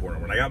turned the corner.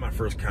 When I got my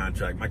first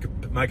contract,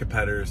 my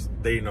competitors,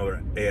 they didn't know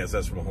their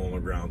ASS from a hole in the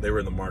ground. They were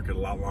in the market a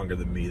lot longer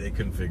than me. They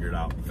couldn't figure it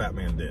out. The fat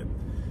man did.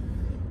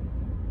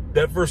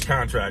 That first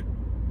contract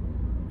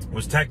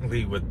was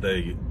technically with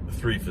the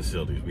 3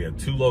 facilities. We had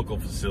 2 local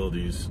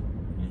facilities,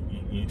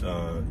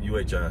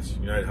 UHS,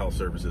 United Health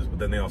Services, but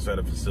then they also had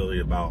a facility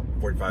about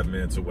 45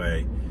 minutes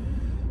away.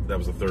 That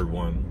was the 3rd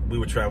one. We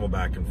would travel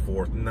back and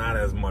forth, not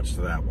as much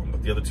to that one,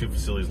 but the other 2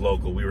 facilities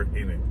local, we were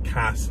in it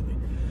constantly.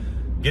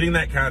 Getting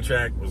that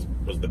contract was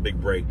the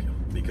big break,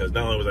 because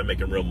not only was I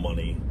making real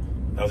money,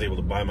 I was able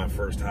to buy my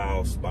first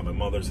house, buy my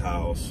mother's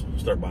house,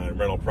 start buying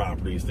rental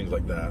properties, things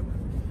like that.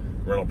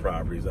 Rental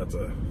properties, that's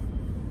a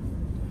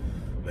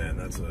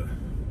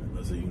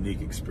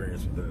unique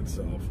experience within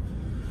itself.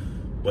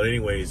 But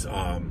anyways,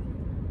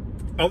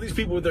 all these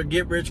people with their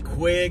get rich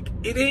quick,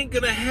 it ain't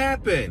gonna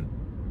happen.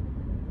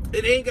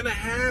 It ain't gonna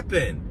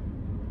happen.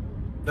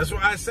 That's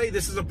why I say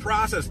this is a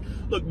process.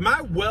 Look,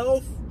 my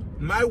wealth,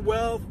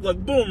 look,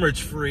 boom,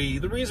 rich free.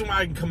 The reason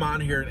why I can come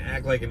on here and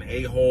act like an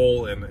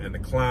a-hole and a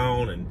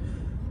clown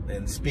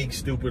and speak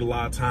stupid a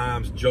lot of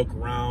times, joke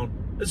around,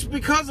 it's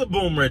because of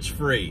boom, rich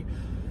free.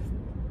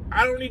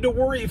 I don't need to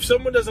worry. If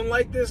someone doesn't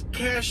like this,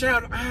 cash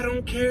out. I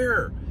don't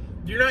care.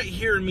 You're not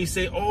hearing me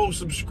say, oh,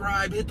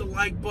 subscribe, hit the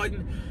like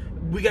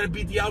button. We got to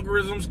beat the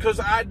algorithms,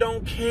 because I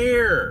don't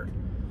care.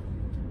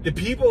 The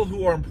people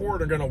who are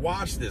important are going to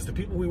watch this. The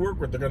people we work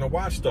with, they're going to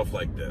watch stuff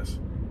like this.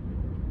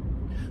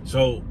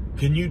 So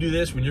Can you do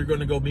this when you're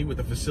going to go meet with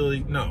the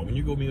facility? No, when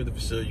you go meet with the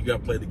facility, you got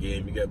to play the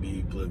game. You got to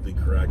be politically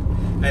correct.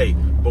 Hey,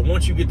 but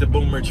once you get to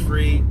boom rich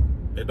free,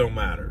 it don't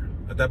matter.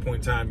 At that point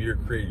in time, you're a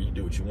creator. You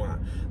do what you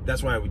want.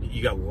 That's why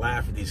you got to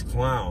laugh at these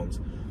clowns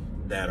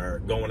that are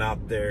going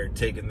out there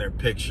taking their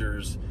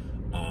pictures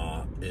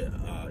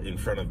in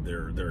front of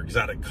their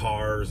exotic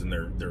cars and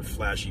their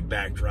flashy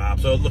backdrops.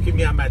 So look at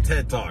me on my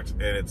TED Talks,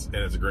 and it's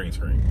a green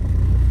screen.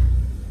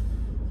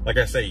 Like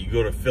I say, you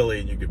go to Philly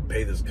and you could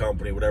pay this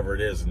company, whatever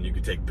it is, and you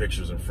could take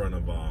pictures in front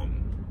of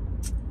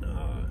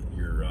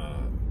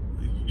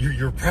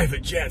your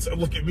private jets. So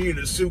look at me in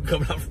a suit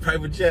coming out of a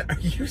private jet. Are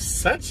you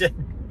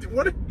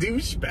what a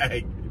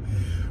douchebag?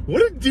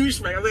 What a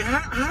douchebag! I'm like,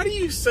 how do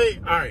you say?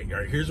 All right.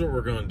 Here's what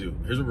we're gonna do.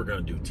 Here's what we're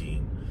gonna do,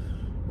 team.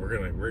 We're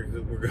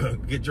gonna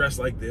get dressed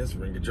like this.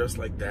 We're gonna get dressed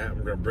like that.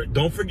 We're gonna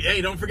don't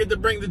forget to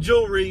bring the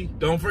jewelry.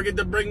 Don't forget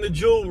to bring the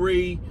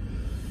jewelry.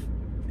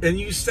 And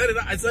you set it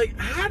up. It's like,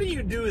 how do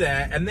you do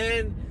that? And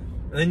then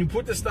you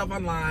put this stuff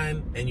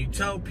online and you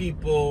tell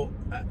people,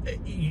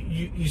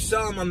 you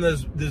sell them on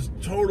this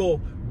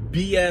total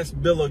BS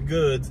bill of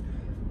goods.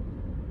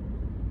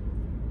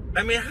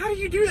 I mean, how do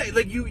you do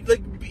that?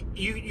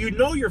 You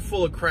know you're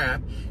full of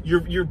crap.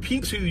 Your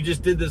peeps who you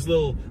just did this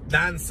little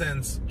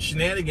nonsense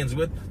shenanigans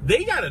with,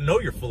 they got to know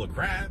you're full of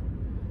crap.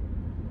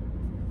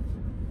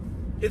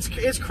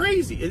 It's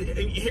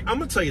crazy. I'm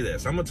gonna tell you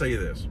this. I'm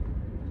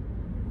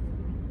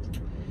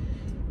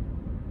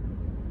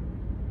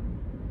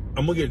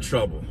gonna get in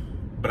trouble,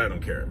 but I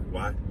don't care.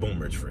 Why? Boom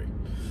rich free.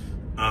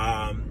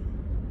 I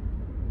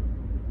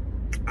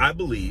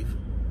believe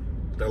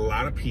that a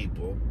lot of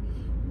people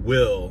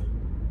will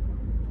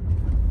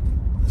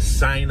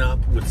sign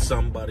up with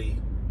somebody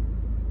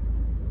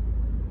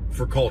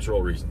for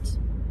cultural reasons.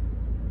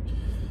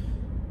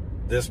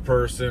 This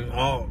person,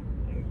 oh,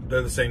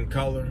 they're the same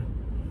color,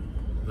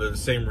 they're the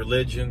same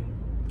religion,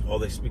 oh,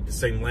 they speak the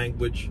same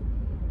language,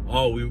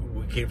 oh, we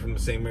came from the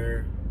same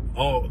area.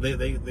 Oh,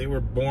 they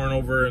were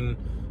born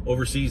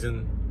overseas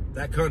in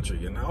that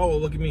country, and oh,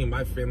 look at me,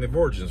 my family of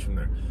origins from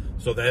there.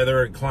 So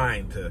they're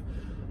inclined to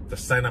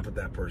sign up with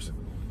that person.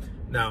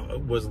 Now, it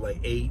was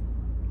like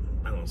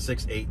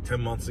 6, 8,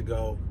 10 months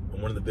ago.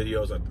 In one of the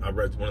videos, I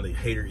read one of the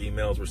hater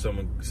emails where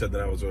someone said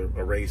that I was a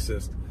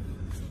racist.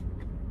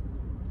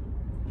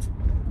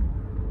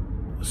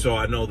 So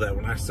I know that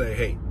when I say,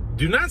 hey,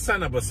 do not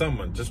sign up with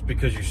someone just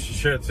because you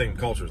share the same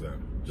culture as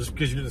them, just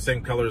because you do the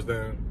same color as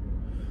them.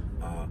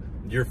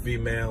 You're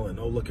female, and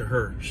oh, look at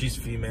her, she's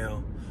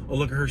female. Oh,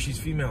 look at her, she's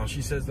female.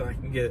 She says that I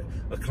can get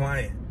a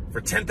client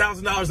for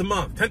 $10,000 a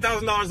month.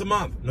 $10,000 a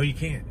month. No, you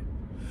can't.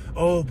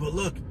 Oh, but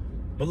look,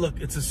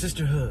 it's a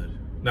sisterhood.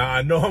 Now,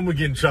 I know I'm gonna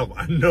get in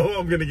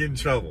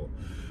trouble.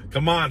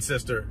 Come on,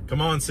 sister. A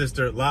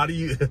lot of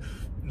you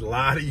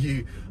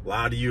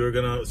are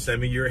gonna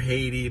send me your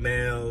hate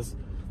emails.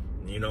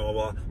 You know,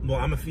 well,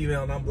 I'm a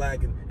female and I'm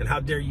black, and how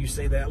dare you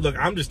say that? Look,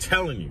 I'm just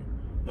telling you.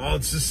 Oh,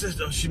 it's a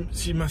sister. Oh,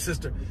 she's my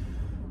sister.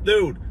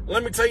 Dude,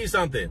 let me tell you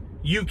something.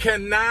 You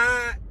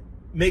cannot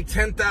make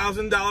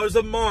 $10,000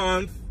 a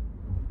month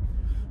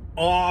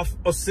off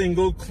a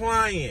single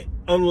client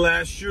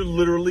unless you're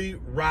literally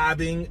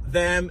robbing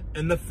them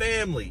and the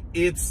family.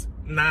 It's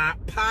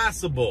not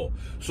possible.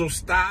 So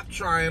stop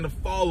trying to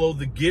follow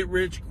the get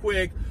rich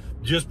quick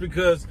just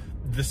because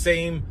the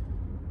same,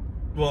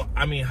 well,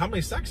 I mean, how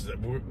many sexes? I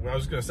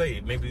was going to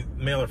say maybe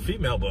male or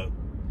female, but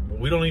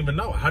we don't even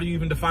know. How do you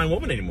even define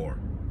woman anymore?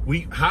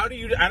 I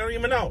don't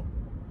even know.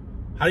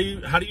 How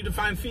do you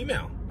define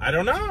female? I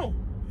don't know.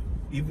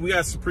 We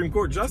got Supreme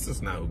Court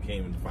justice now who can't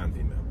even define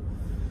female.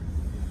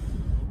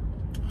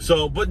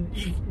 So, but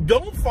you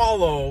don't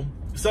follow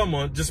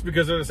someone just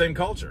because they're the same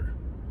culture.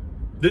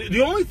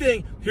 The only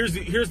thing, here's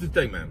the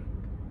thing, man.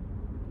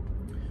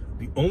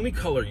 The only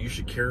color you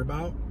should care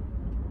about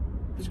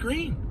is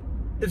green.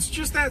 It's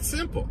just that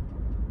simple.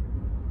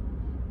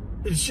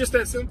 It's just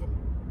that simple.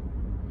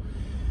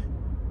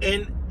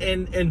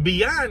 And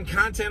beyond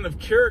content of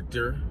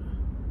character,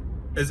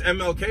 as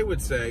MLK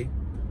would say,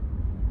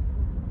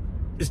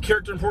 is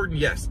character important?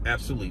 Yes,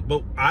 absolutely.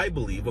 But I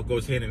believe what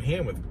goes hand in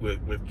hand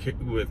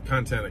with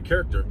content of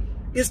character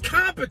is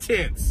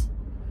competence.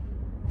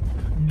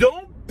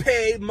 Don't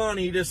pay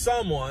money to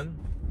someone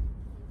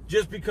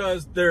just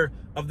because they're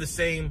of the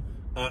same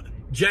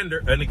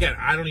gender. And again,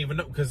 I don't even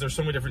know, because there's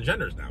so many different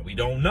genders now. We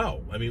don't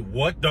know. I mean,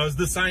 what does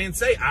the science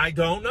say? I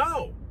don't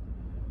know.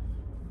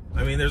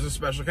 I mean, there's a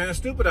special kind of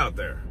stupid out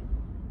there.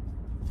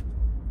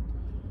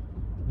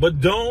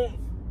 But don't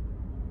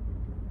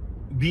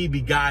be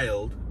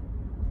beguiled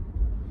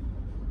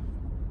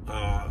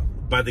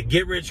by the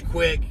get rich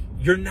quick.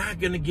 You're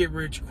not going to get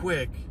rich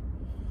quick.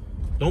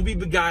 Don't be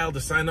beguiled to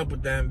sign up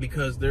with them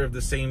because they're of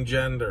the same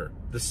gender,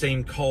 the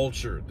same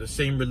culture, the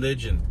same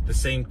religion, the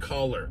same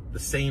color, the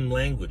same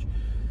language.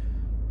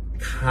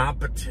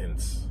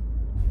 Competence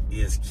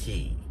is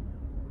key.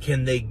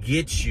 Can they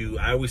get you?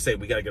 I always say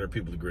we got to get our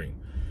people to green.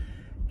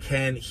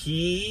 Can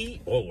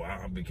he? Oh,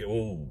 wow.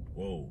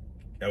 Whoa.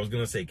 I was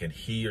going to say, can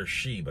he or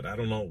she, but I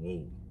don't know.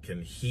 Whoa.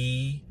 Can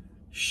he,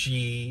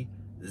 she,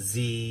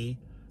 Z,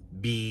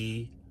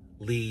 be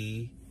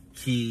Lee,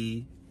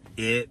 Key,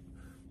 it,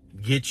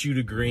 get you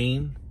to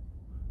green,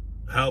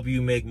 help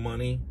you make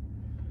money.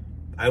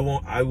 I'm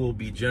going to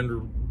be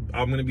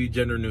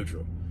gender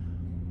neutral.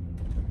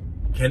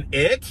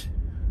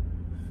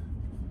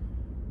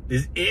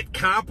 Is it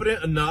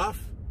competent enough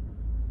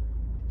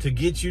to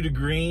get you to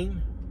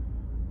green,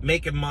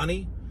 making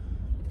money,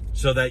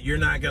 so that you're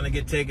not going to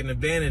get taken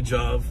advantage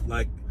of,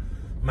 like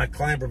my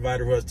client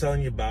provider who I was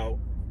telling you about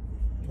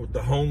with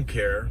the home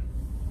care?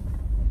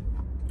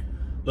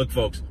 Look,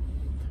 folks,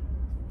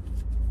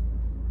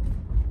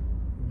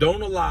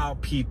 don't allow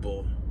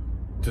people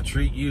to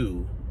treat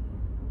you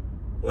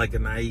like a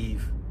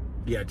naive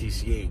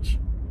bitch.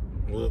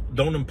 Well,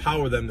 don't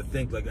empower them to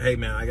think like, hey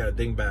man, I got a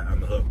dingbat on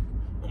the hook.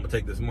 I'm gonna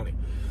take this money.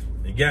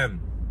 Again,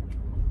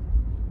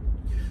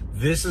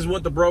 this is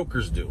what the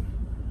brokers do.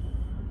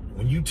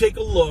 When you take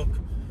a look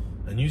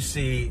and you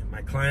see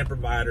my client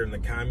provider in the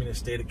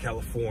communist state of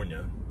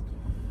California,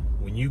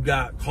 when you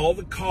call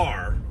the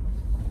car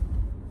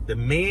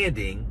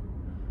demanding,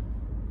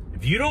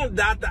 if you don't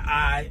dot the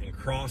I and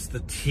cross the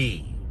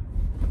T,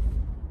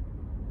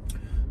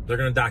 they're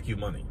going to dock you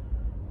money.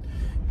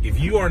 If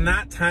you are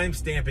not time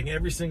stamping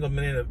every single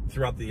minute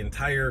throughout the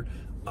entire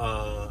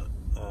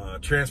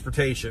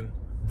transportation,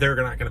 they're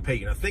not going to pay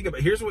you. Now think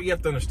about, here's what you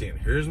have to understand.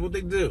 Here's what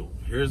they do.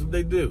 Here's what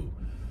they do.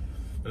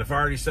 And if I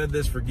already said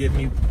this, forgive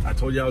me. I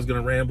told you I was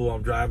going to ramble while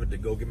I'm driving to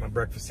go get my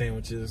breakfast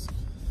sandwiches.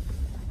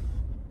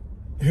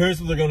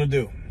 Here's what they're going to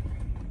do.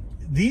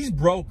 These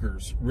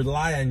brokers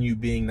rely on you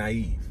being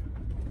naive.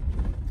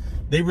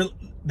 They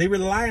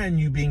rely on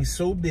you being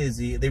so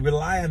busy. They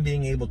rely on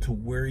being able to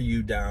wear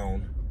you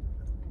down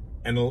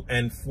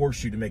and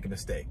force you to make a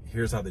mistake.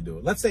 Here's how they do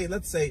it. Let's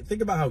say,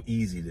 think about how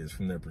easy it is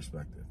from their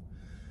perspective.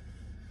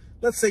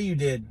 Let's say you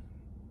did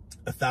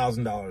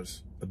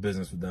 $1,000 of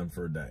business with them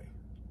for a day.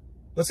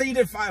 Let's say you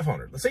did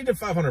 500. Let's say you did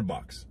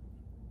 $500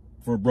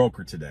 for a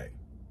broker today.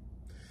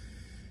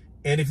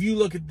 And if you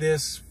look at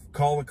this,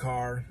 call the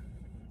car,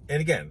 and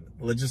again,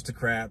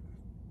 Logisticrat,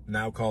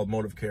 now called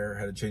Motive Care,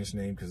 had to change the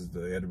name because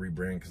they had to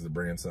rebrand because the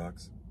brand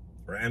sucks,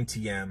 or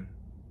MTM.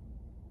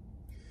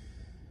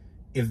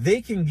 If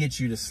they can get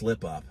you to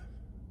slip up,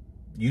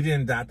 you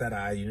didn't dot that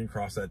I, you didn't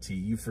cross that T,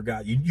 you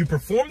forgot, you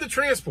performed the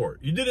transport,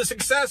 you did it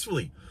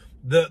successfully,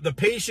 the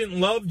patient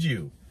loved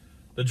you,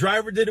 the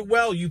driver did it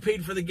well, you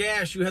paid for the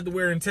gas, you had the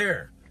wear and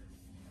tear,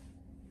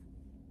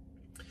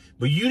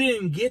 but you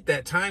didn't get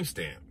that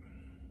timestamp.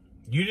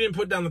 You didn't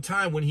put down the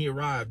time when he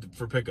arrived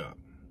for pickup.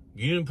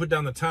 You didn't put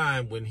down the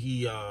time when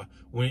he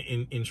went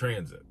in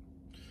transit.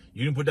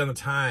 You didn't put down the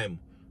time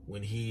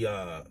when he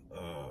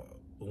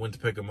went to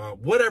pick him up.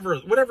 Whatever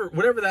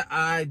that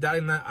I,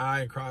 dotting that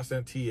I and crossing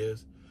that T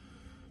is,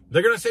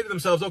 they're gonna say to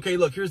themselves, okay,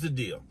 look, here's the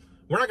deal.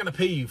 We're not gonna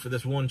pay you for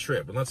this one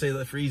trip. And let's say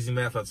that for easy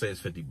math, let's say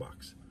it's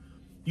 $50.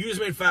 You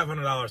just made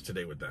 $500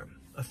 today with them.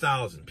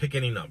 1,000, pick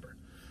any number.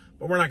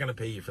 But we're not gonna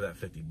pay you for that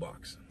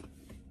 $50.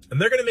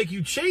 And they're gonna make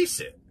you chase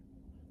it.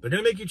 They're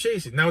going to make you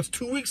chase it. Now it's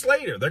 2 weeks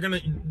later.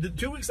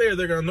 2 weeks later,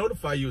 they're going to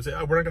notify you and say,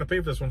 oh, we're not going to pay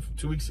for this one from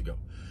 2 weeks ago.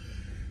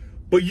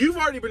 But you've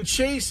already been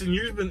chasing.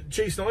 You've been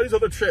chasing all these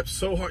other trips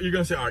so hard. You're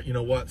going to say, all right, you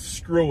know what?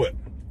 Screw it.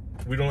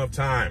 We don't have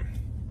time.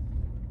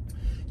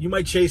 You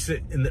might chase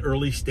it in the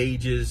early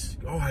stages.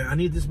 Oh, I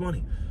need this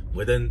money.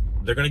 Well, then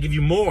they're going to give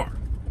you more.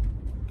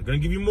 They're going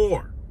to give you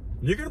more.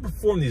 And you're going to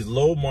perform these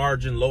low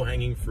margin, low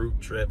hanging fruit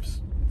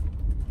trips.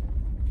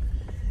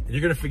 And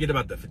you're going to forget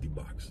about that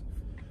 $50.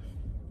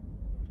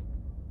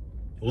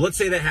 Well, let's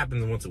say that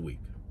happens once a week.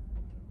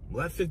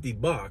 Well, that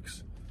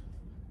 $50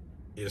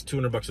 is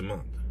 $200 a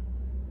month.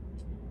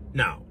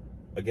 Now,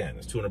 again,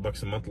 is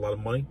 $200 a month a lot of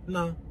money?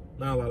 No,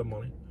 not a lot of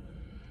money.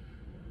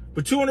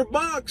 But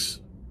 $200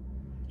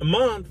 a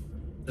month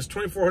is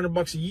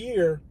 $2,400 a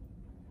year.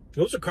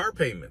 Those are car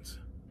payments.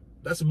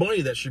 That's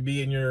money that should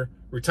be in your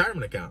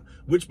retirement account.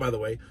 Which, by the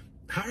way,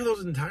 how are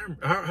those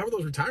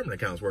retirement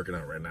accounts working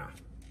out right now?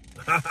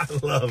 I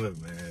love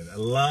it, man. I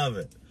love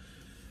it.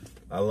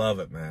 I love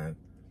it, man.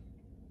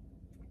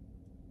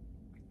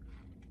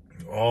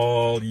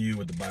 All you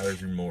with the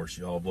buyer's remorse,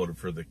 you all voted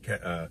for the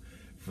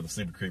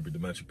sleeper creeper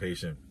dementia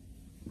patient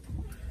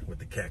with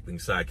the cackling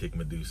sidekick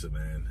Medusa,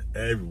 man.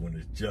 Everyone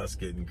is just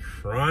getting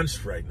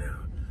crunched right now.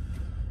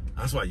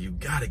 That's why you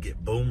gotta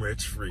get boom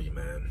rich free,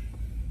 man.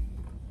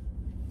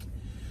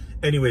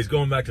 Anyways,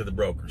 going back to the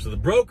broker. So the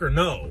broker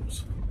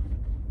knows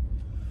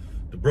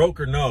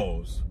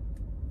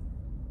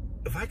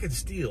if I could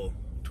steal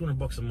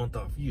 $200 a month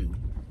off you,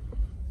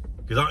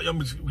 because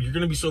you're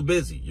going to be so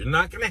busy. You're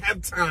not going to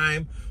have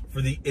time for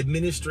the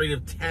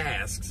administrative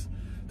tasks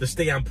to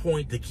stay on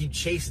point to keep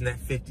chasing that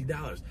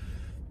 $50.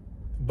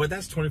 But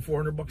that's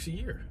 $2,400 a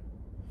year.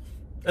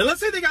 And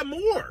let's say they got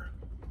more.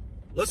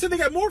 Let's say they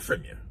got more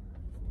from you.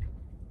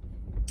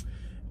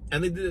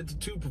 And they did it to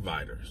 2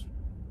 providers,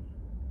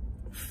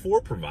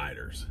 4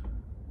 providers,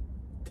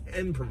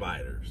 10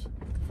 providers.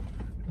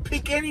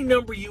 Pick any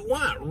number you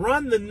want.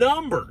 Run the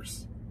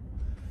numbers.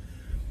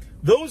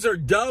 Those are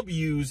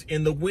W's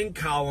in the win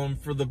column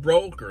for the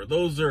broker.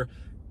 Those are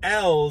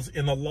L's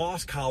in the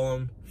loss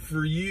column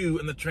for you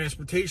and the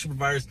transportation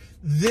providers.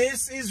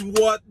 This is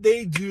what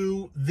they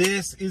do.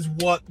 This is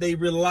what they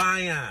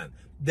rely on.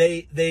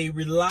 They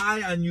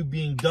rely on you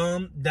being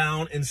dumb,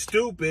 down, and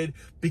stupid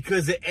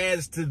because it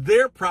adds to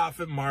their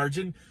profit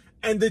margin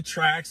and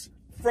detracts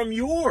from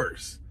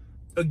yours.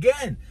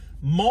 Again,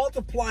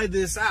 multiply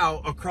this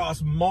out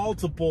across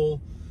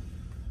multiple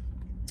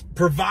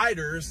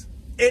providers,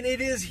 and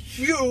it is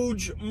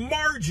huge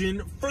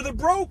margin for the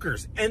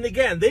brokers. And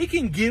again, they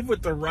can give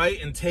with the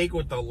right and take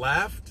with the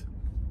left.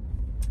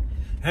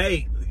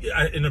 Hey,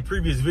 in a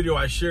previous video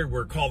I shared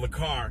where Call the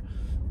Car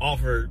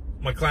offered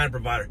my client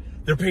provider,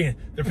 they're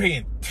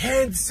paying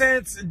 10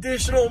 cents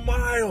additional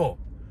mile.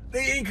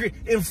 They increase.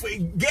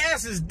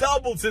 Gas has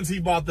doubled since he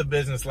bought the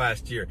business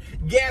last year.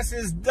 Gas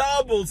has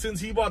doubled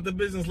since he bought the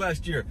business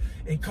last year.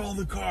 And Call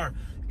the Car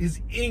is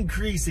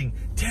increasing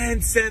 10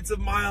 cents a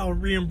mile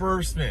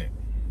reimbursement.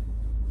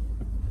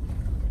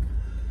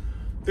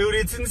 Dude,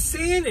 it's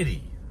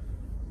insanity.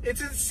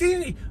 It's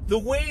insanity. The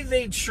way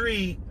they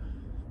treat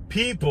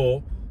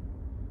people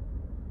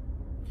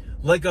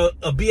like a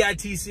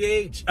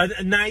bitch,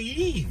 a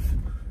naive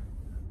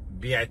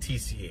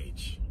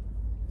bitch.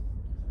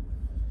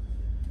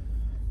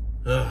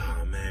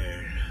 Oh,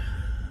 man.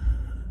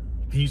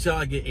 Can you tell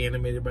I get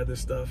animated by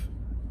this stuff?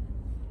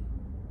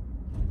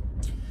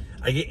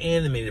 I get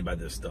animated by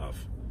this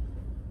stuff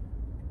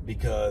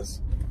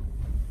because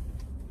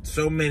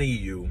so many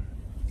of you,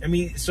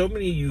 so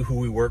many of you who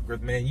we work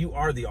with, man, you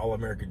are the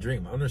all-American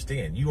dream. I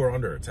understand. You are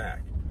under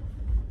attack.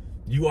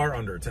 You are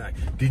under attack.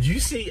 Did you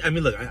see,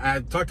 look,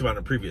 I talked about it in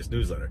a previous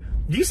newsletter.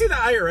 Do you see the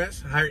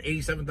IRS hired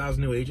 87,000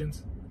 new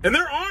agents? And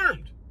they're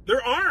armed.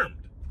 They're armed.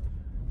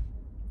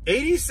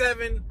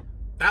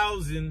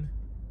 87,000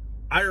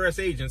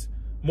 IRS agents,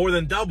 more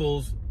than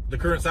doubles the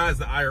current size of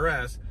the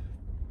IRS,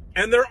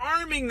 and they're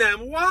arming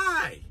them.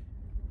 Why?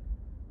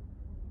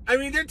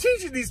 They're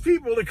teaching these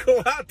people to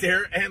go out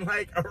there and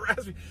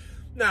harass me.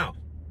 Now,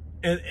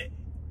 and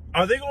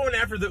are they going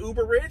after the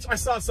uber rich? I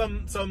saw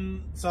something. I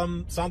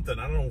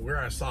don't know where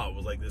I saw it. It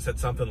was it said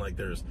something like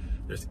there's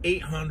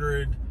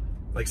 800,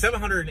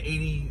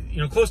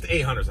 780, close to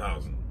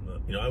 800,000.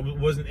 It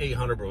wasn't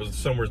 800, but it was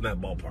somewhere in that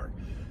ballpark.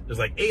 There's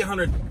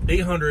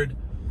 800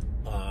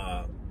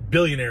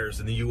 billionaires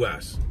in the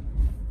U.S.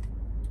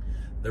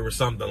 There was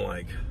something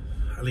I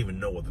don't even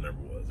know what the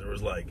number was. There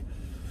was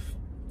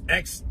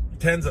X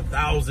tens of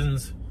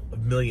thousands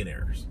of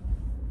millionaires.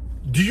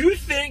 Do you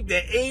think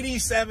that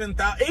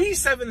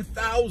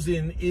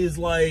 87,000 is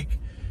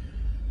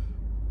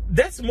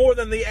that's more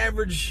than the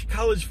average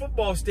college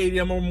football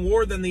stadium or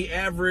more than the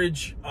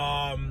average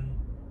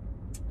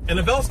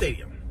NFL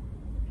stadium?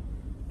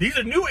 These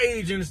are new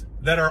agents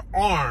that are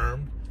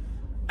armed.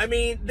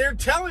 They're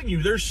telling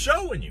you, they're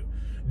showing you.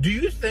 Do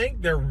you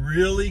think they're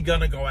really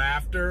going to go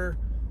after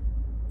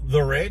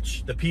the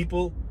rich, the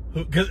people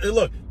who, because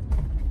look,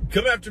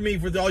 come after me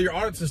for all your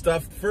audits and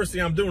stuff. First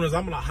thing I'm doing is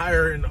I'm going to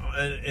hire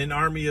an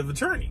army of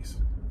attorneys.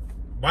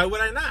 Why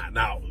would I not?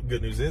 Now,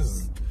 good news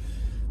is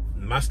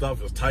my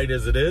stuff is tight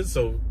as it is,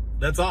 so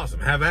that's awesome.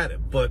 Have at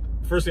it. But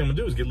first thing I'm going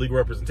to do is get legal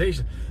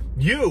representation.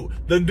 You,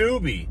 the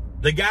newbie,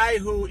 the guy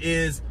who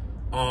is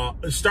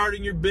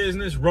starting your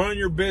business, running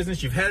your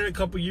business, you've had it a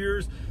couple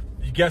years,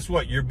 guess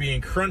what? You're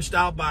being crunched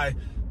out by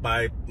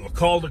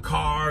Call the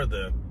Car,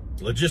 the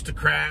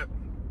Logistocrat,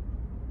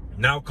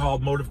 now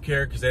called Motive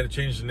Care because they had to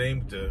change the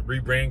name to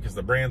rebrand because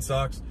the brand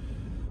sucks.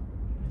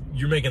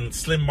 You're making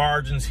slim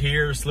margins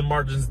here, slim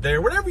margins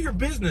there, whatever your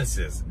business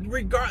is.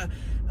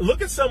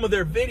 Look at some of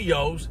their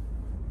videos.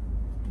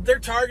 They're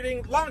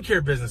targeting lawn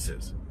care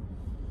businesses.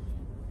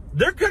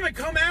 They're going to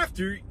come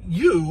after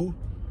you,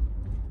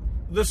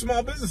 the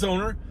small business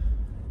owner,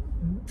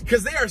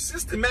 because they are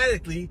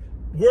systematically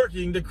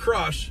working to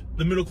crush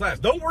the middle class.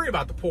 Don't worry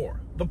about the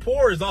poor. The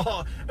poor is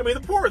all,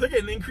 the poor, they're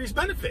getting increased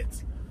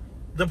benefits.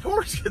 The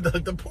poor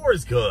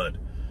is good.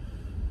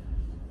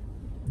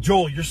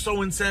 Joel, you're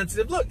so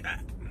insensitive. Look,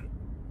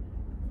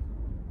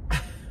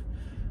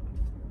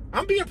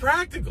 I'm being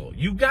practical.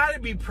 You got to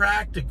be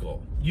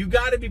practical. You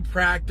got to be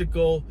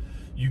practical.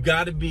 You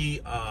got to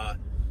be,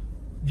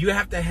 you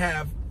have to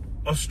have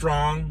a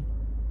strong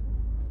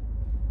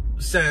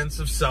sense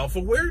of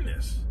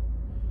self-awareness.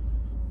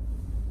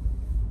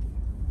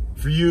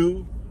 For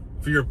you,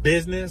 for your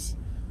business.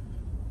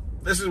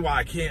 This is why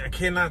I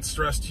cannot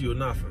stress to you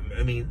enough.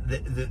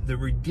 The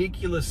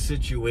ridiculous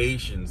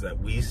situations that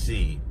we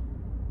see.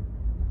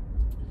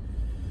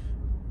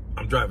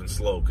 I'm driving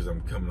slow because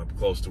I'm coming up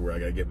close to where I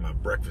got to get my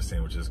breakfast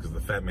sandwiches because the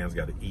fat man's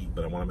got to eat.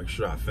 But I want to make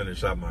sure I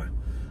finish up my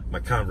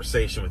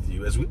conversation with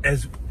you as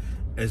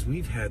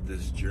we've had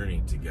this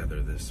journey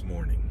together this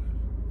morning.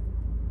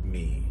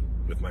 Me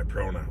with my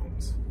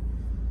pronouns,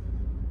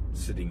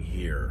 sitting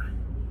here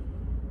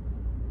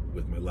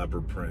with my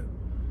leopard print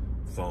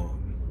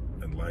thong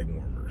and leg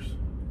warmers,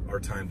 our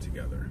time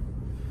together.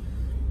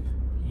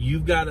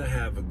 You've got to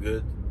have a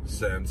good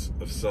sense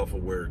of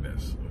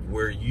self-awareness of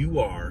where you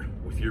are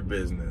with your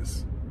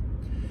business.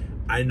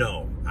 I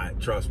know,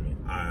 trust me,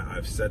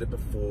 I've said it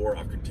before,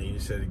 I'll continue to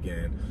say it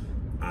again.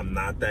 I'm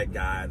not that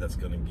guy that's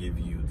going to give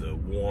you the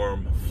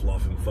warm,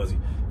 fluff, and fuzzy.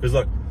 Because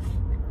look,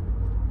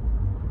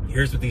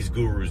 here's what these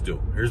gurus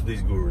do.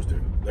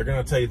 They're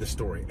going to tell you the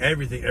story.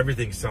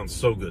 Everything sounds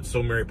so good,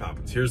 so Mary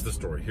Poppins. Here's the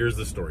story. Here's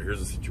the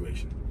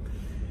situation.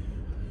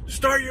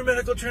 Start your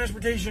medical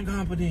transportation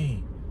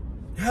company.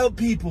 Help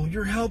people.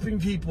 You're helping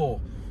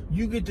people.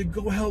 You get to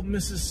go help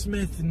Mrs.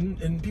 Smith,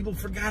 and people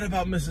forgot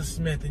about Mrs.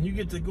 Smith, and you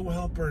get to go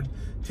help her and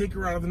take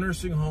her out of the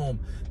nursing home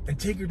and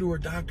take her to her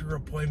doctor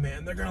appointment,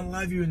 and they're gonna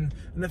love you, and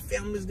the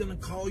family's gonna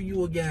call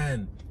you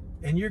again,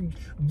 and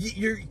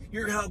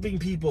you're helping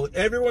people.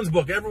 Everyone's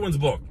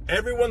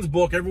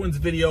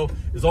video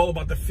is all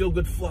about the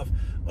feel-good fluff.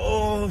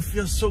 Oh,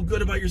 feel so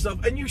good about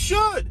yourself, and you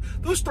should.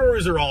 Those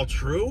stories are all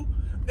true,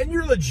 and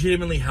you're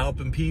legitimately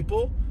helping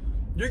people.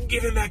 You're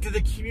giving back to the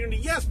community.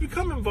 Yes,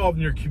 become involved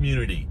in your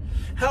community.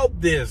 Help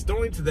this,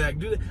 donate to that,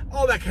 do that,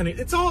 all that kind of.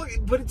 It's all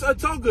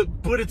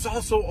good, but it's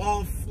also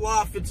all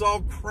fluff. It's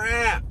all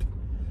crap.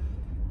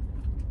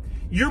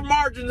 Your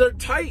margins are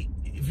tight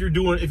if you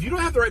don't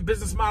have the right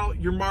business model.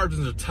 Your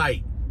margins are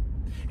tight,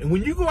 and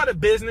when you go out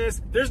of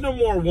business, there's no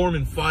more warm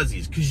and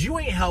fuzzies because you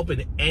ain't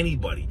helping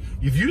anybody.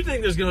 If you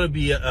think there's going to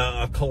be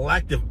a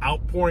collective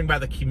outpouring by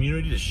the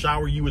community to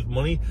shower you with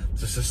money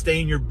to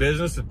sustain your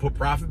business and put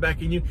profit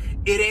back in you,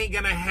 it ain't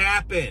going to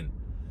happen.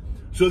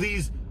 So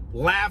these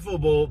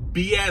laughable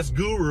BS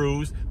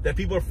gurus that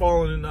people are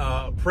falling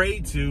prey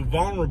to,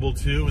 vulnerable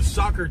to,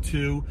 sucker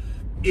to,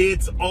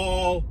 it's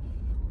all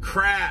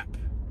crap.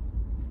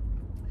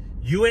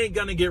 You ain't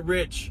going to get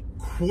rich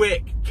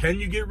quick. Can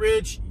you get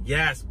rich?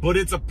 Yes, but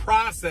it's a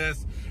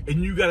process,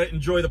 and you got to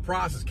enjoy the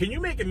process. Can you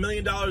make $1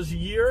 million a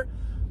year?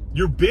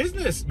 Your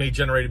business may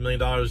generate $1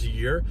 million a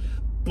year,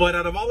 but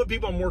out of all the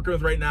people I'm working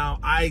with right now,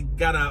 I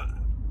got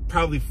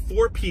probably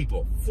four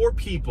people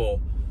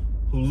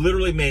who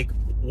literally make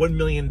 $1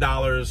 million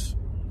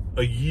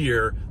a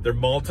year. They're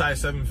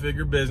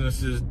multi-seven-figure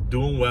businesses,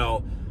 doing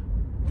well.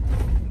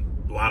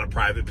 A lot of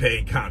private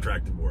paying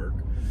contracted work.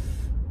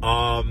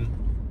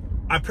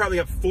 I probably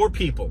have 4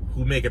 people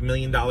who make $1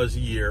 million a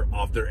year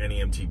off their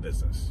NEMT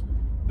business.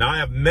 Now, I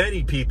have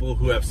many people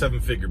who have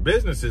 7-figure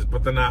businesses,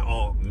 but they're not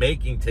all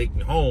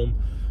taking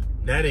home,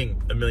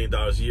 netting $1 million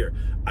a year.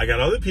 I got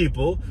other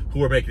people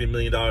who are making $1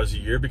 million a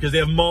year because they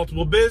have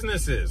multiple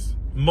businesses,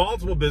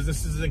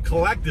 and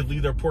collectively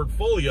their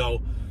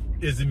portfolio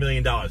is $1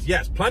 million.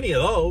 Yes, plenty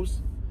of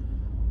those.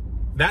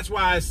 That's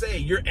why I say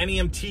your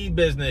NEMT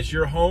business,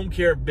 your home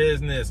care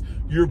business,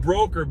 your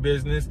broker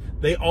business,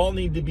 they all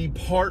need to be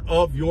part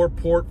of your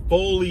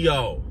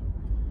portfolio.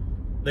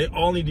 They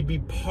all need to be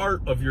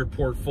part of your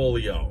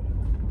portfolio.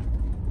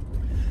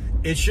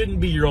 It shouldn't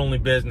be your only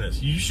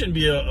business. You shouldn't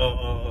be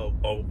a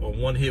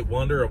one-hit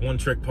wonder, a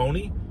one-trick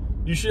pony.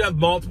 You should have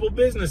multiple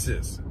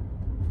businesses.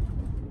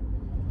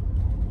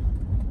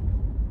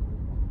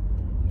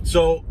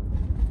 So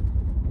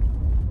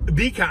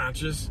be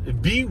conscious,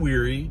 be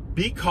wary,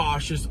 be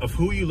cautious of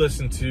who you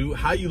listen to,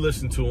 how you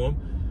listen to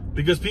them,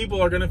 because people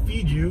are going to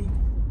feed you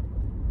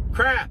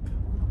crap.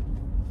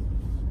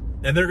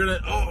 And they're going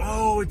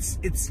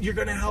to, you're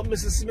going to help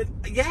Mrs. Smith.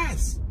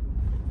 Yes.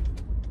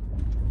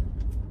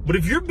 But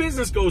if your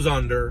business goes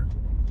under,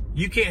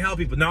 you can't help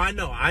people. Now, I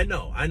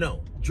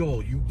know.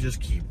 Joel, you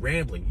just keep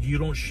rambling. You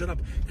don't shut up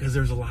because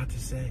there's a lot to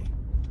say.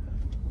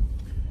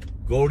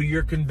 Go to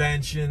your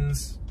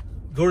conventions.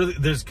 Go to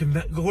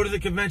the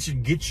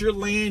convention. Get your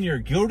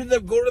lanyard. Go to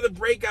the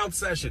breakout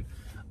session.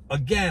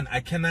 Again,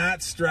 I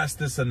cannot stress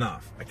this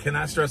enough.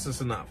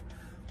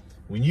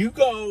 When you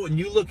go and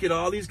you look at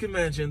all these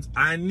conventions,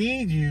 I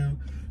need you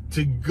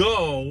to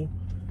go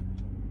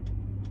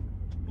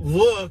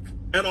look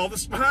at all the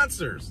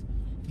sponsors.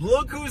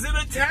 Look who's in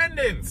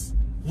attendance.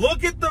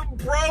 Look at the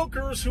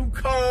brokers who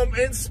come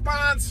and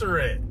sponsor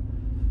it.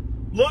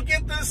 Look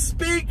at the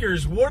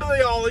speakers. What do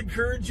they all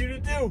encourage you to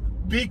do?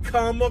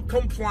 Become a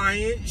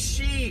compliant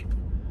sheep.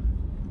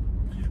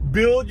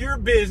 Build your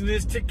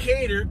business to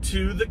cater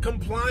to the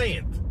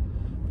compliant.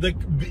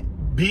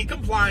 Be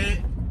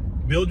compliant.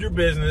 Build your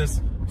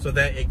business so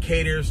that it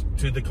caters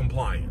to the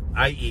compliant,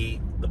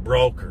 i.e. the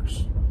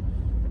brokers.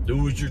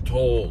 Do as you're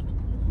told.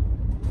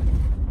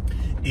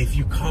 If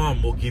you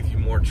come, we'll give you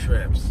more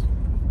trips.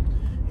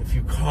 If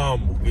you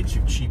come, we'll get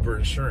you cheaper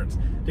insurance.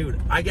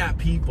 Dude, I got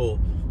people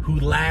who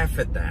laugh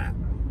at that.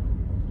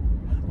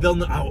 They'll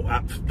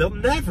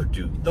never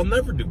do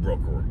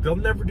broker work. They'll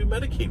never do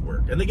Medicaid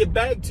work. And they get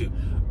bagged too.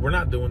 We're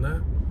not doing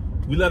that.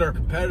 We let our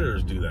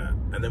competitors do that.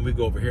 And then we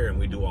go over here and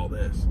we do all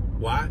this.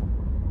 Why?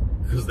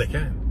 Because they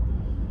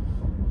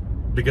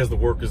can. Because the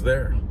work is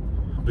there.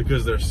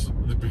 Because they're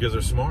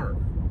smart.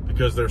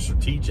 Because they're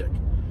strategic.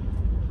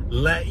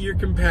 Let your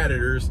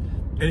competitors,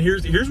 and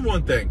here's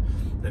one thing.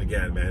 And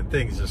again, man,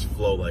 things just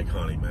flow like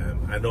honey,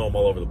 man. I know I'm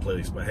all over the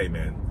place, but hey,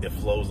 man, it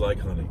flows like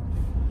honey.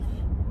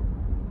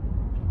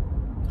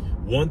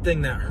 One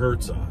thing that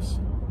hurts us,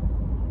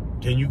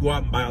 can you go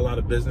out and buy a lot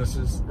of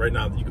businesses? Right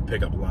now, you can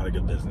pick up a lot of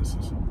good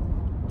businesses,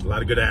 a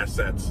lot of good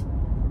assets.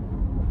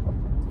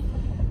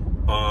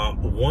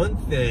 One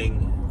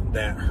thing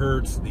that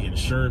hurts the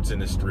insurance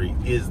industry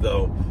is,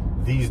 though,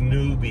 these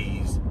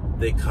newbies,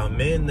 they come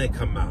in, they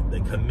come out,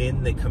 they come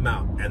in, they come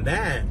out, and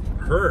that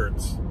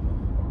hurts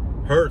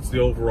the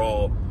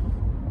overall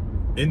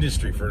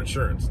industry for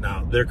insurance.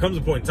 Now, there comes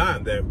a point in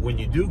time that when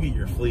you do get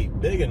your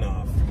fleet big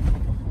enough,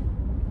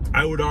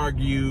 I would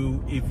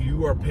argue if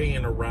you are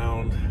paying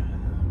around,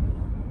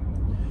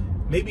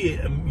 maybe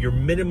your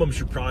minimum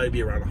should probably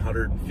be around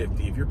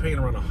 150. If you're paying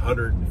around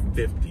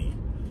 150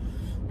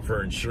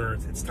 for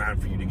insurance, it's time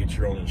for you to get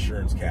your own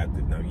insurance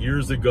captive. Now,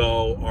 years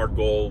ago, our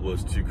goal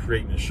was to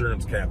create an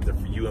insurance captive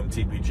for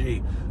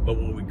UMTPG, but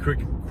what we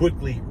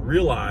quickly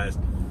realized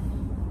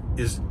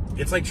is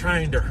it's like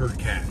trying to herd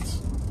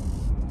cats.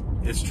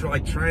 It's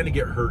like trying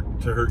to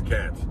herd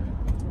cats.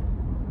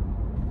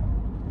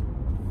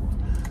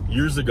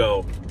 Years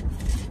ago,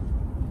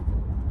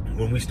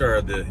 when we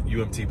started the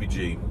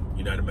UMTPG,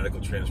 United Medical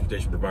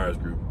Transportation Providers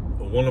Group,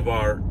 one of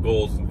our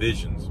goals and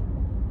visions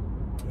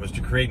was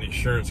to create an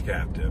insurance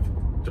captive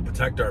to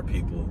protect our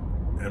people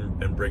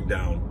and bring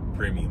down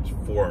premiums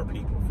for our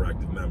people, for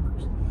active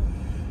members.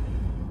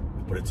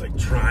 But it's like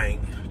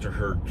trying to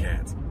herd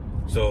cats.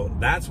 So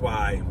that's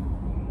why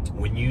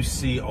when you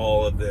see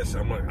all of this,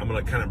 I'm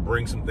gonna kind of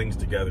bring some things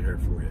together here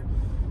for you.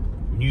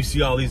 When you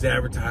see all these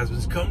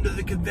advertisements, come to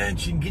the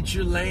convention, get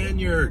your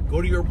lanyard,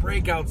 go to your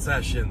breakout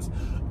sessions.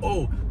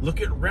 Oh,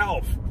 look at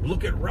Ralph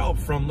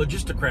from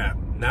Logistocrat,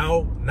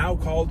 now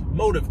called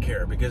Motive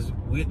Care, because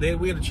we had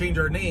to change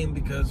our name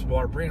because, well,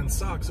 our brand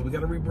sucks, so we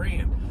got to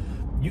rebrand.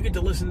 You get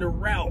to listen to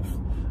Ralph,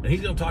 and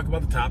he's going to talk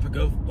about the topic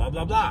of blah,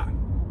 blah, blah.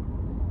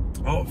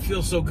 Oh, it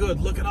feels so good.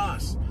 Look at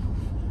us.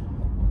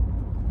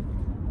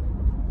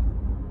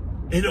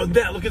 You know,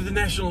 look at the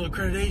national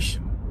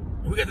accreditation.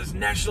 We got this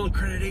national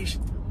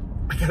accreditation.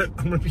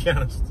 I'm going to be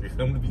honest with you. I'm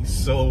going to be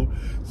so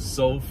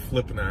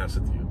flipping honest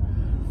with you.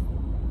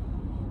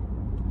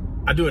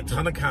 I do a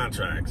ton of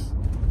contracts.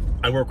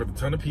 I work with a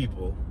ton of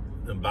people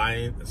and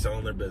buying and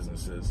selling their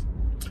businesses.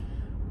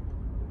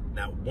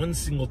 Not one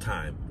single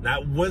time,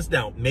 not once.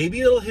 Now,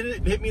 maybe it'll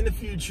hit me in the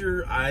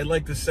future. I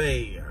like to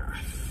say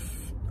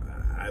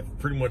I've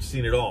pretty much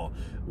seen it all.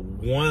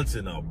 Once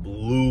in a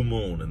blue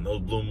moon, and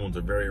those blue moons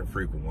are very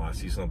infrequent when I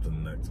see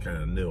something that's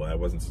kind of new I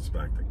wasn't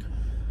suspecting.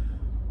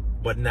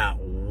 But not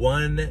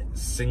one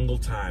single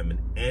time in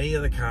any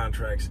of the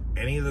contracts,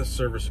 any of the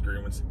service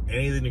agreements,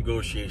 any of the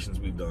negotiations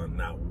we've done,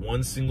 not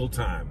one single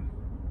time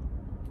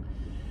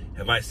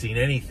have I seen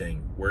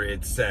anything where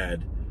it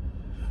said,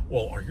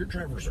 well, are your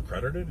drivers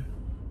accredited?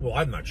 Well,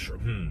 I'm not sure.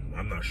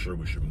 I'm not sure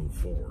we should move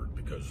forward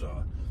because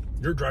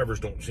your drivers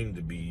don't seem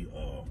to be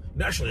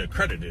nationally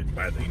accredited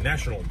by the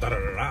national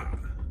da-da-da-da.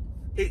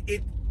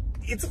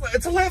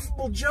 It's a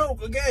laughable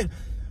joke. Again,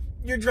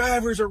 your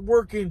drivers are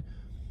working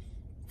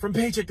from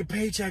paycheck to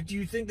paycheck. Do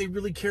you think they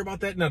really care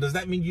about that? Now, does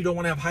that mean you don't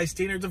want to have high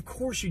standards? Of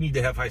course you need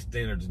to have high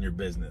standards in your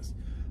business.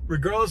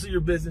 Regardless of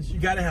your business, you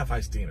got to have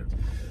high standards.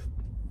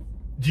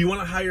 Do you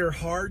want to hire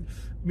hard?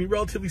 I mean,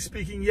 relatively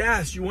speaking,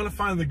 yes. You want to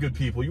find the good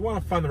people. You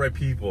want to find the right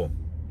people.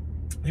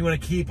 You want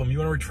to keep them. You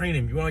want to retrain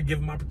them. You want to give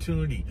them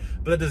opportunity.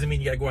 But that doesn't mean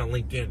you got to go on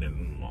LinkedIn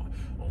and,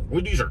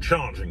 well, these are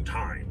challenging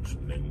times.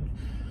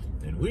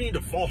 And we need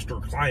to foster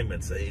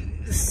climates.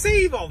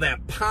 Save all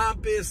that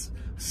pompous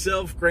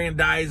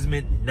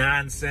self-grandizement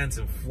nonsense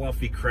and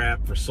fluffy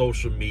crap for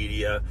social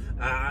media.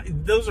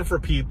 Those are for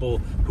people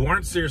who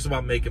aren't serious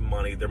about making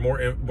money. They're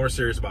more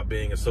serious about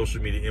being a social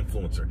media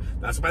influencer.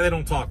 That's why they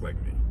don't talk like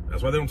me.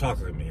 That's why they don't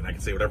talk like me, and I can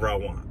say whatever I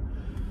want.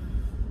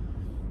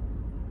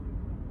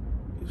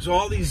 So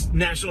all these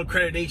national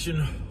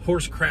accreditation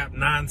horse crap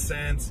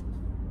nonsense,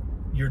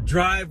 your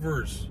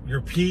drivers,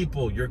 your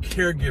people, your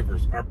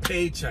caregivers are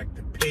paycheck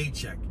to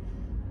paycheck.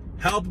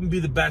 Help them be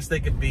the best they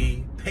can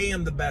be. Pay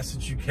them the best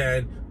that you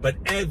can. But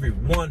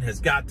everyone has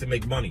got to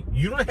make money.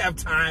 You don't have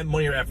time,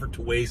 money, or effort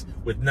to waste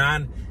with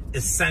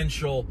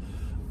non-essential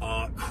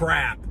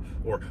crap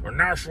or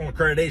national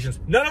accreditations.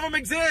 None of them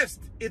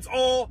exist. It's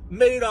all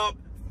made up,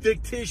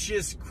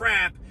 fictitious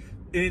crap.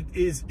 It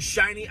is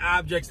shiny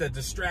objects that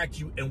distract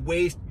you and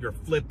waste your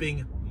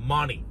flipping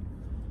money.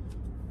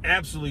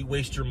 Absolutely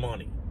waste your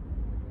money.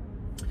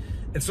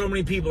 And so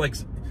many people, like,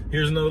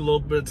 here's another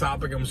little bit of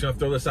topic. I'm just going to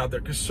throw this out there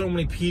because so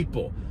many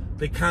people,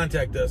 they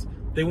contact us.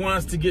 They want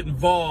us to get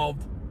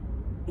involved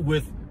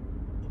with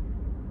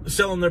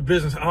selling their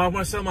business. Oh, I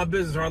want to sell my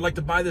business, or I'd like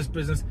to buy this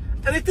business.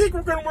 And they think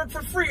we're going to work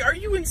for free. Are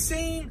you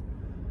insane?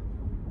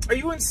 Are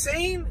you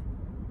insane?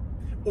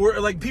 Or,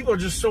 like, people are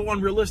just so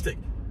unrealistic.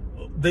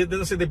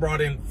 Let's say they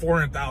brought in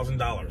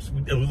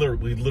 $400,000.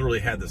 We literally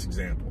had this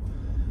example.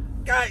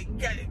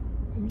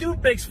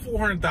 Dude makes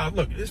 $400,000.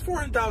 Look, is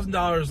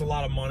 $400,000 a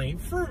lot of money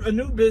for a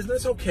new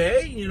business?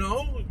 Okay, you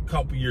know, a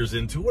couple years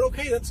into it.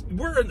 Okay,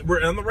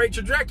 we're on the right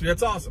trajectory.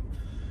 That's awesome.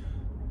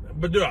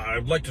 But dude,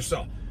 I'd like to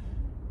sell.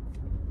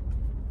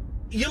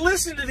 You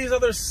listen to these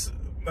other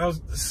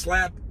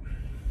slap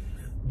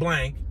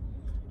blank.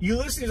 You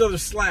listen to these other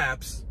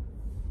slaps.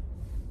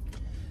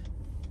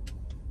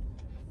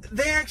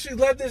 They actually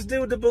led this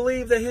dude to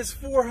believe that his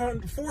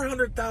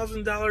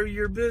 $400,000 a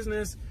year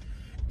business,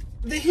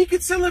 that he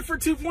could sell it for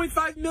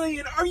 $2.5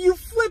 million. Are you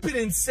flipping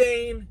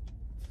insane?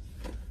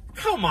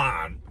 Come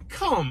on.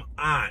 Come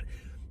on.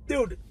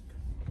 Dude,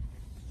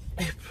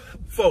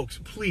 folks,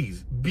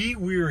 please be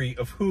wary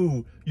of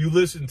who you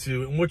listen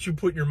to and what you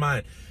put in your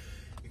mind.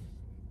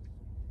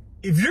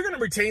 If you're going to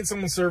retain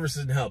someone's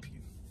services and help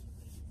you,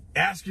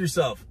 ask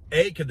yourself,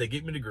 A, can they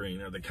get me to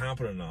green? Are they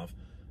competent enough?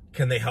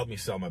 Can they help me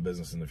sell my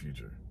business in the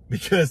future?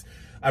 Because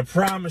I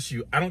promise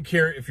you, I don't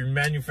care if you're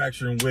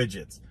manufacturing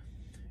widgets,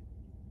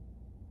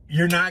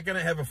 you're not going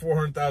to have a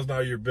 $400,000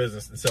 a year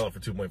business and sell it for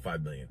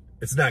 $2.5 million.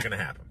 It's not going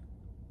to happen.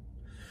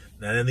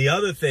 And then the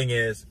other thing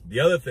is,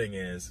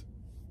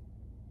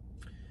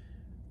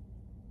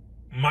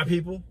 my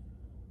people,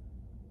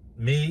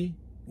 me,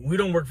 we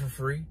don't work for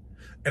free,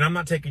 and I'm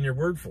not taking your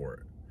word for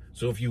it.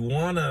 So if you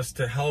want us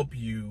to help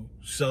you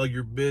sell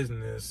your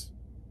business,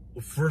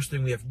 the first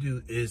thing we have to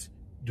do is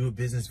do a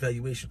business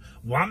valuation.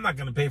 Well, I'm not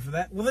going to pay for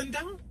that. Well, then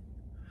don't.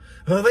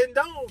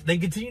 Then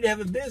continue to have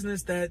a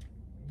business that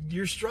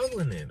you're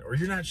struggling in, or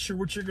you're not sure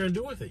what you're going to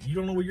do with it. You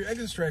don't know what your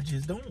exit strategy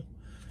is. Don't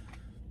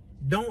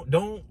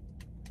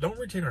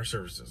retain our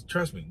services.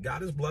 Trust me,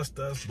 God has blessed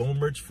us, bone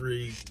rich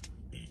free.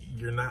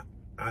 You're not,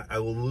 I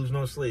will lose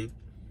no sleep.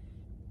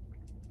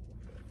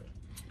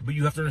 But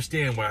you have to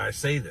understand why I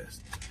say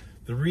this.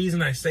 The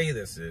reason I say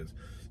this is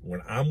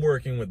when I'm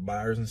working with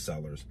buyers and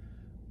sellers,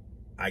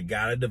 I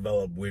got to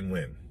develop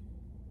win-win.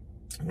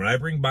 When I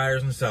bring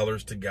buyers and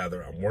sellers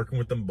together, I'm working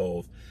with them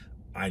both.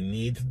 I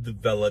need to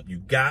develop,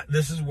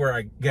 this is where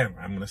I'm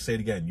going to say it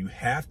again. You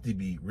have to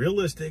be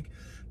realistic,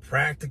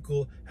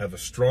 practical, have a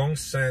strong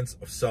sense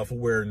of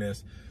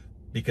self-awareness,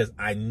 because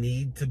I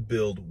need to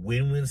build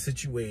win-win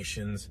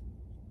situations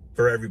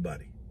for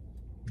everybody.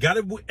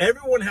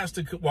 Everyone has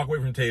to walk away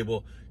from the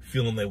table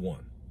feeling they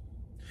won.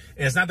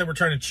 And it's not that we're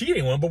trying to cheat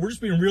anyone, but we're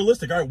just being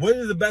realistic. All right, what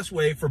is the best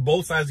way for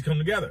both sides to come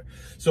together?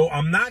 So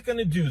I'm not going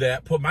to do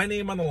that, put my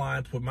name on the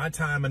line, put my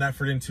time and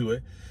effort into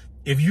it.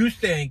 If you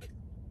think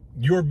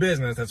your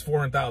business that's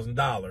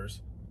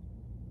 $400,000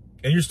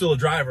 and you're still a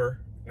driver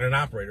and an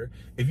operator,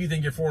 if you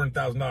think your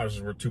 $400,000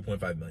 is worth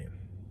 $2.5 million.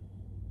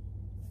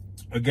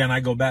 Again, I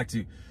go back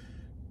to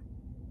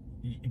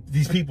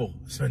these people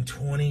spend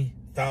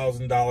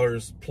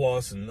 $20,000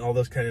 plus and all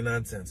this kind of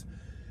nonsense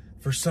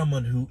for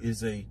someone who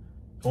is a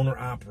owner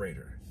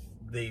operator.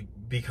 They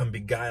become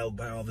beguiled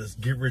by all this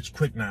get rich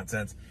quick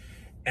nonsense,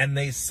 and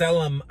they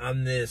sell them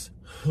on this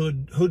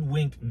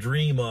hoodwinked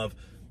dream of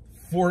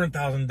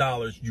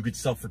 $400,000 you could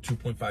sell for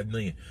 $2.5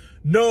 million.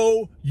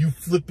 No, you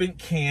flippant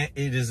can't.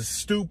 It is as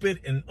stupid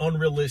and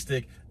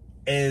unrealistic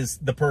as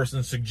the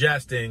person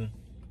suggesting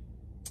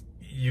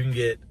you can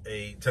get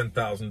a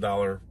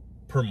 $10,000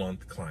 per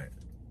month client.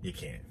 You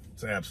can't.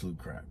 It's absolute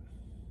crap.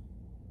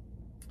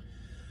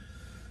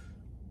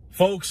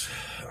 Folks,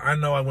 I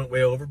know I went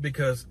way over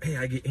because, hey,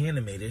 I get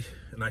animated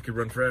and I could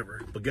run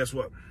forever. But guess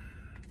what?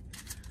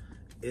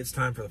 It's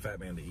time for the fat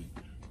man to eat.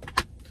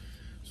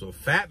 So the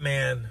fat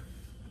man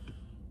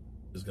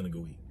is going to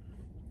go eat.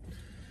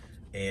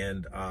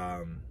 And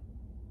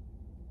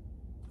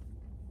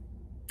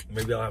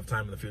maybe I'll have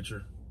time in the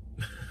future.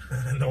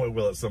 I know I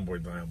will at some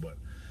point in time, but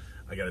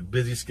I got a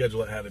busy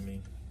schedule ahead of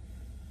me.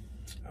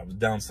 I was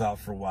down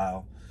south for a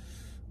while,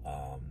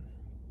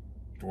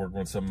 working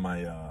with some of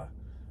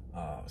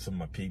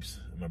my peeps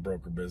in my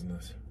broker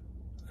business,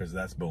 because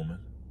that's booming.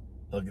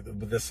 Look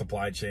at this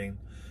supply chain.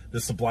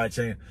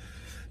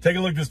 Take a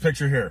look at this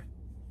picture here.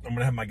 I'm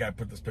gonna have my guy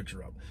put this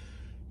picture up.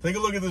 Take a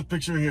look at this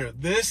picture here.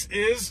 This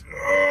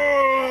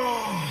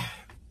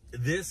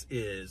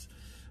is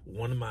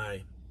one of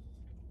my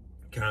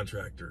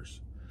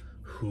contractors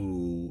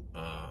who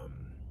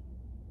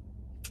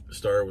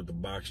started with the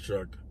box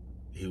truck.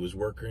 He was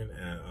working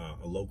at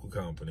a local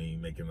company,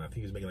 I think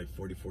he was making like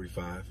 40,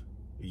 45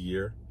 a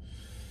year.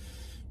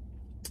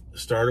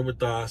 Started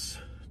with us,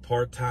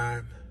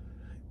 part-time,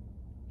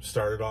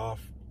 started off,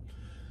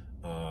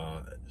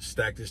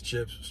 stacked his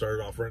chips,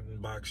 started off renting a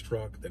box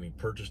truck, then he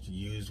purchased a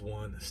used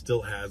one,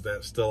 still has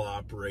that, still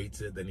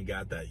operates it, then he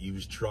got that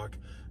used truck.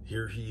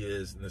 Here he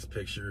is in this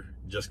picture,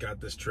 just got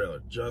this trailer.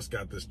 This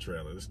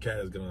cat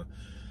is gonna,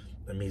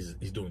 I mean,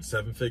 he's doing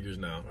 6 figures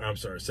now,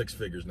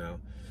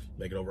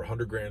 making over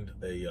 100 grand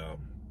a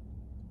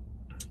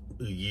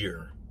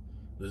year.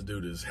 This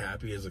dude is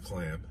happy as a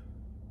clam.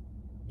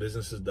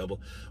 Business is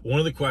double. One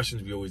of the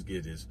questions we always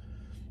get is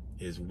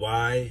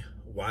why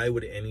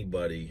would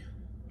anybody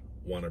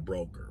want a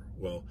broker?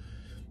 Well,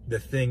 the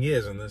thing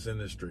is, in this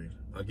industry,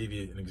 I'll give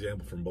you an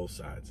example from both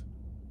sides.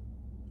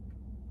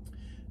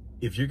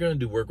 If you're going to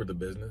do work with a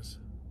business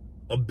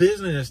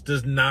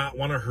does not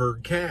want to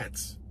herd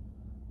cats.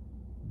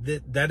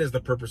 That is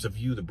the purpose of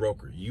you, the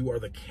broker. You are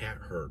the cat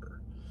herder.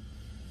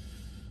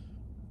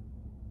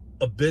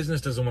 A business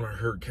doesn't want to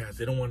herd cats.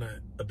 They don't want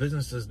to. A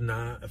business does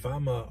not. If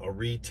I'm a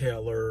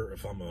retailer,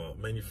 if I'm a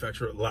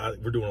manufacturer,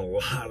 we're doing a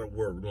lot of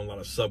work. We're doing a lot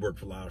of sub work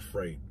for a lot of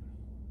freight.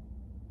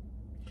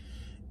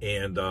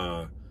 And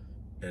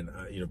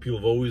people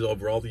have always,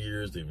 over all the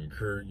years, they've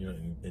incurred,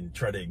 and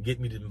try to get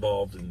me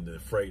involved in the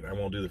freight. I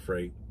won't do the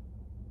freight,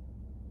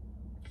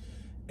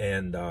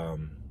 and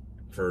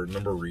for a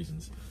number of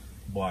reasons,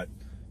 but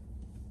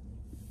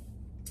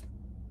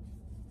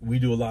we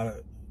do a lot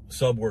of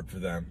sub work for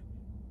them,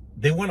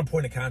 they want a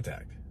point of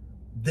contact.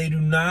 They do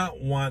not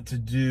want to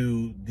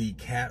do the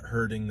cat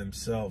herding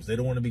themselves. They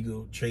don't want to be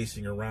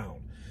chasing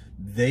around.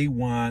 They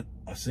want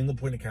a single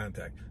point of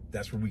contact.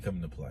 That's where we come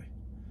into play.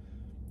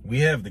 We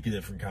have the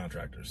different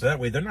contractors. So that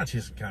way they're not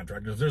chasing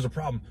contractors. If there's a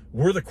problem,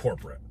 we're the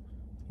corporate.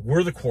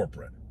 We're the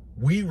corporate.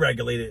 We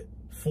regulate it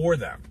for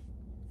them.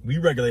 We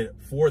regulate it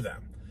for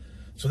them.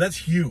 So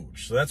that's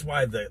huge. So that's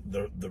why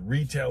the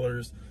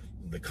retailers,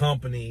 the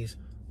companies,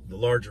 the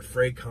larger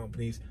freight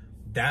companies,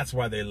 that's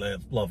why they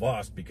love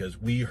us, because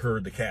we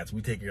herd the cats.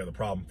 We take care of the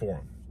problem for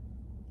them.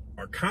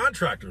 Our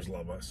contractors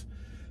love us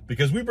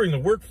because we bring the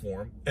work for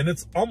them, and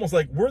it's almost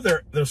like we're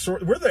their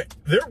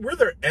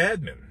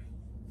admin.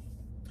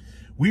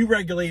 We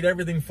regulate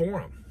everything for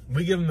them.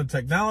 We give them the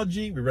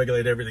technology, we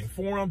regulate everything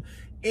for them,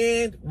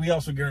 and we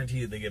also guarantee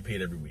that they get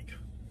paid every week.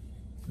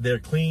 They're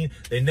clean.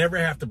 They never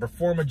have to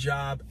perform a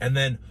job and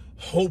then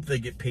hope they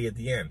get paid at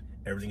the end.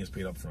 Everything is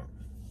paid up front.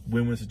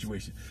 Win-win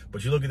situation.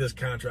 But you look at this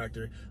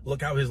contractor,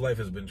 look how his life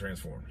has been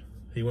transformed.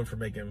 He went from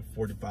making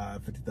 $45,000,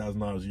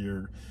 $50,000 a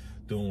year,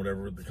 doing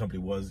whatever the company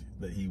was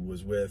that he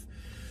was with.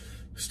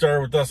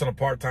 Started with us on a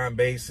part-time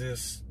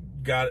basis.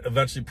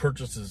 Eventually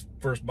purchased his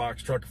first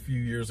box truck a few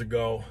years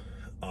ago.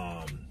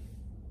 I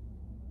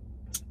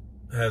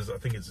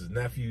think it's his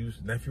nephew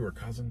or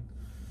cousin.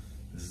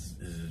 This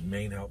is his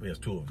main helper. He has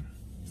two of them.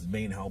 His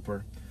main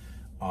helper.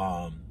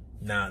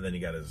 Then he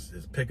got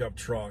his pickup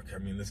truck. I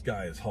mean, this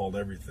guy has hauled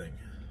everything.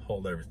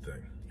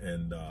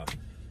 And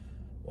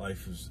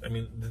life is, I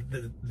mean,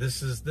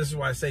 this is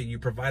why I say you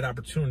provide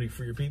opportunity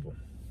for your people.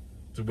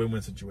 It's a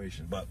win-win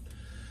situation. But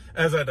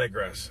as I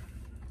digress,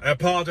 I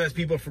apologize,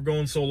 people, for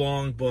going so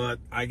long, but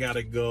I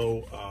gotta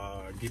go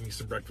give me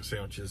some breakfast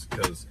sandwiches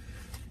because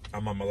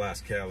I'm on my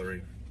last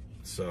calorie.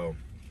 So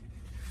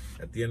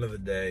at the end of the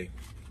day,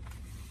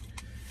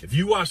 if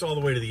you watched all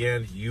the way to the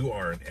end, you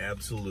are an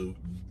absolute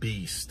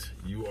beast.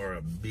 You are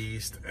a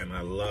beast, and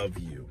I love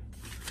you.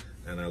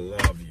 And I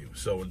love you.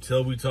 So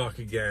until we talk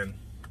again,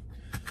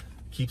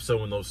 keep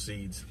sowing those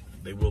seeds.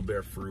 They will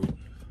bear fruit.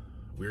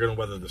 We're going to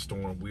weather the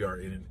storm. We are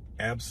in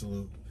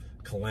absolute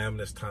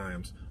calamitous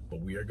times, but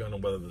we are going to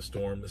weather the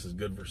storm. This is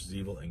good versus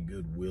evil, and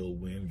good will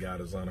win. God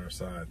is on our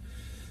side.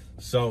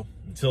 So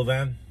until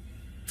then,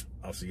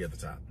 I'll see you at the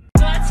top.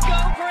 Let's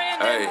go,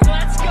 Brandon. Hey.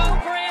 Let's go,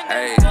 Brandon.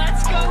 Hey. Let's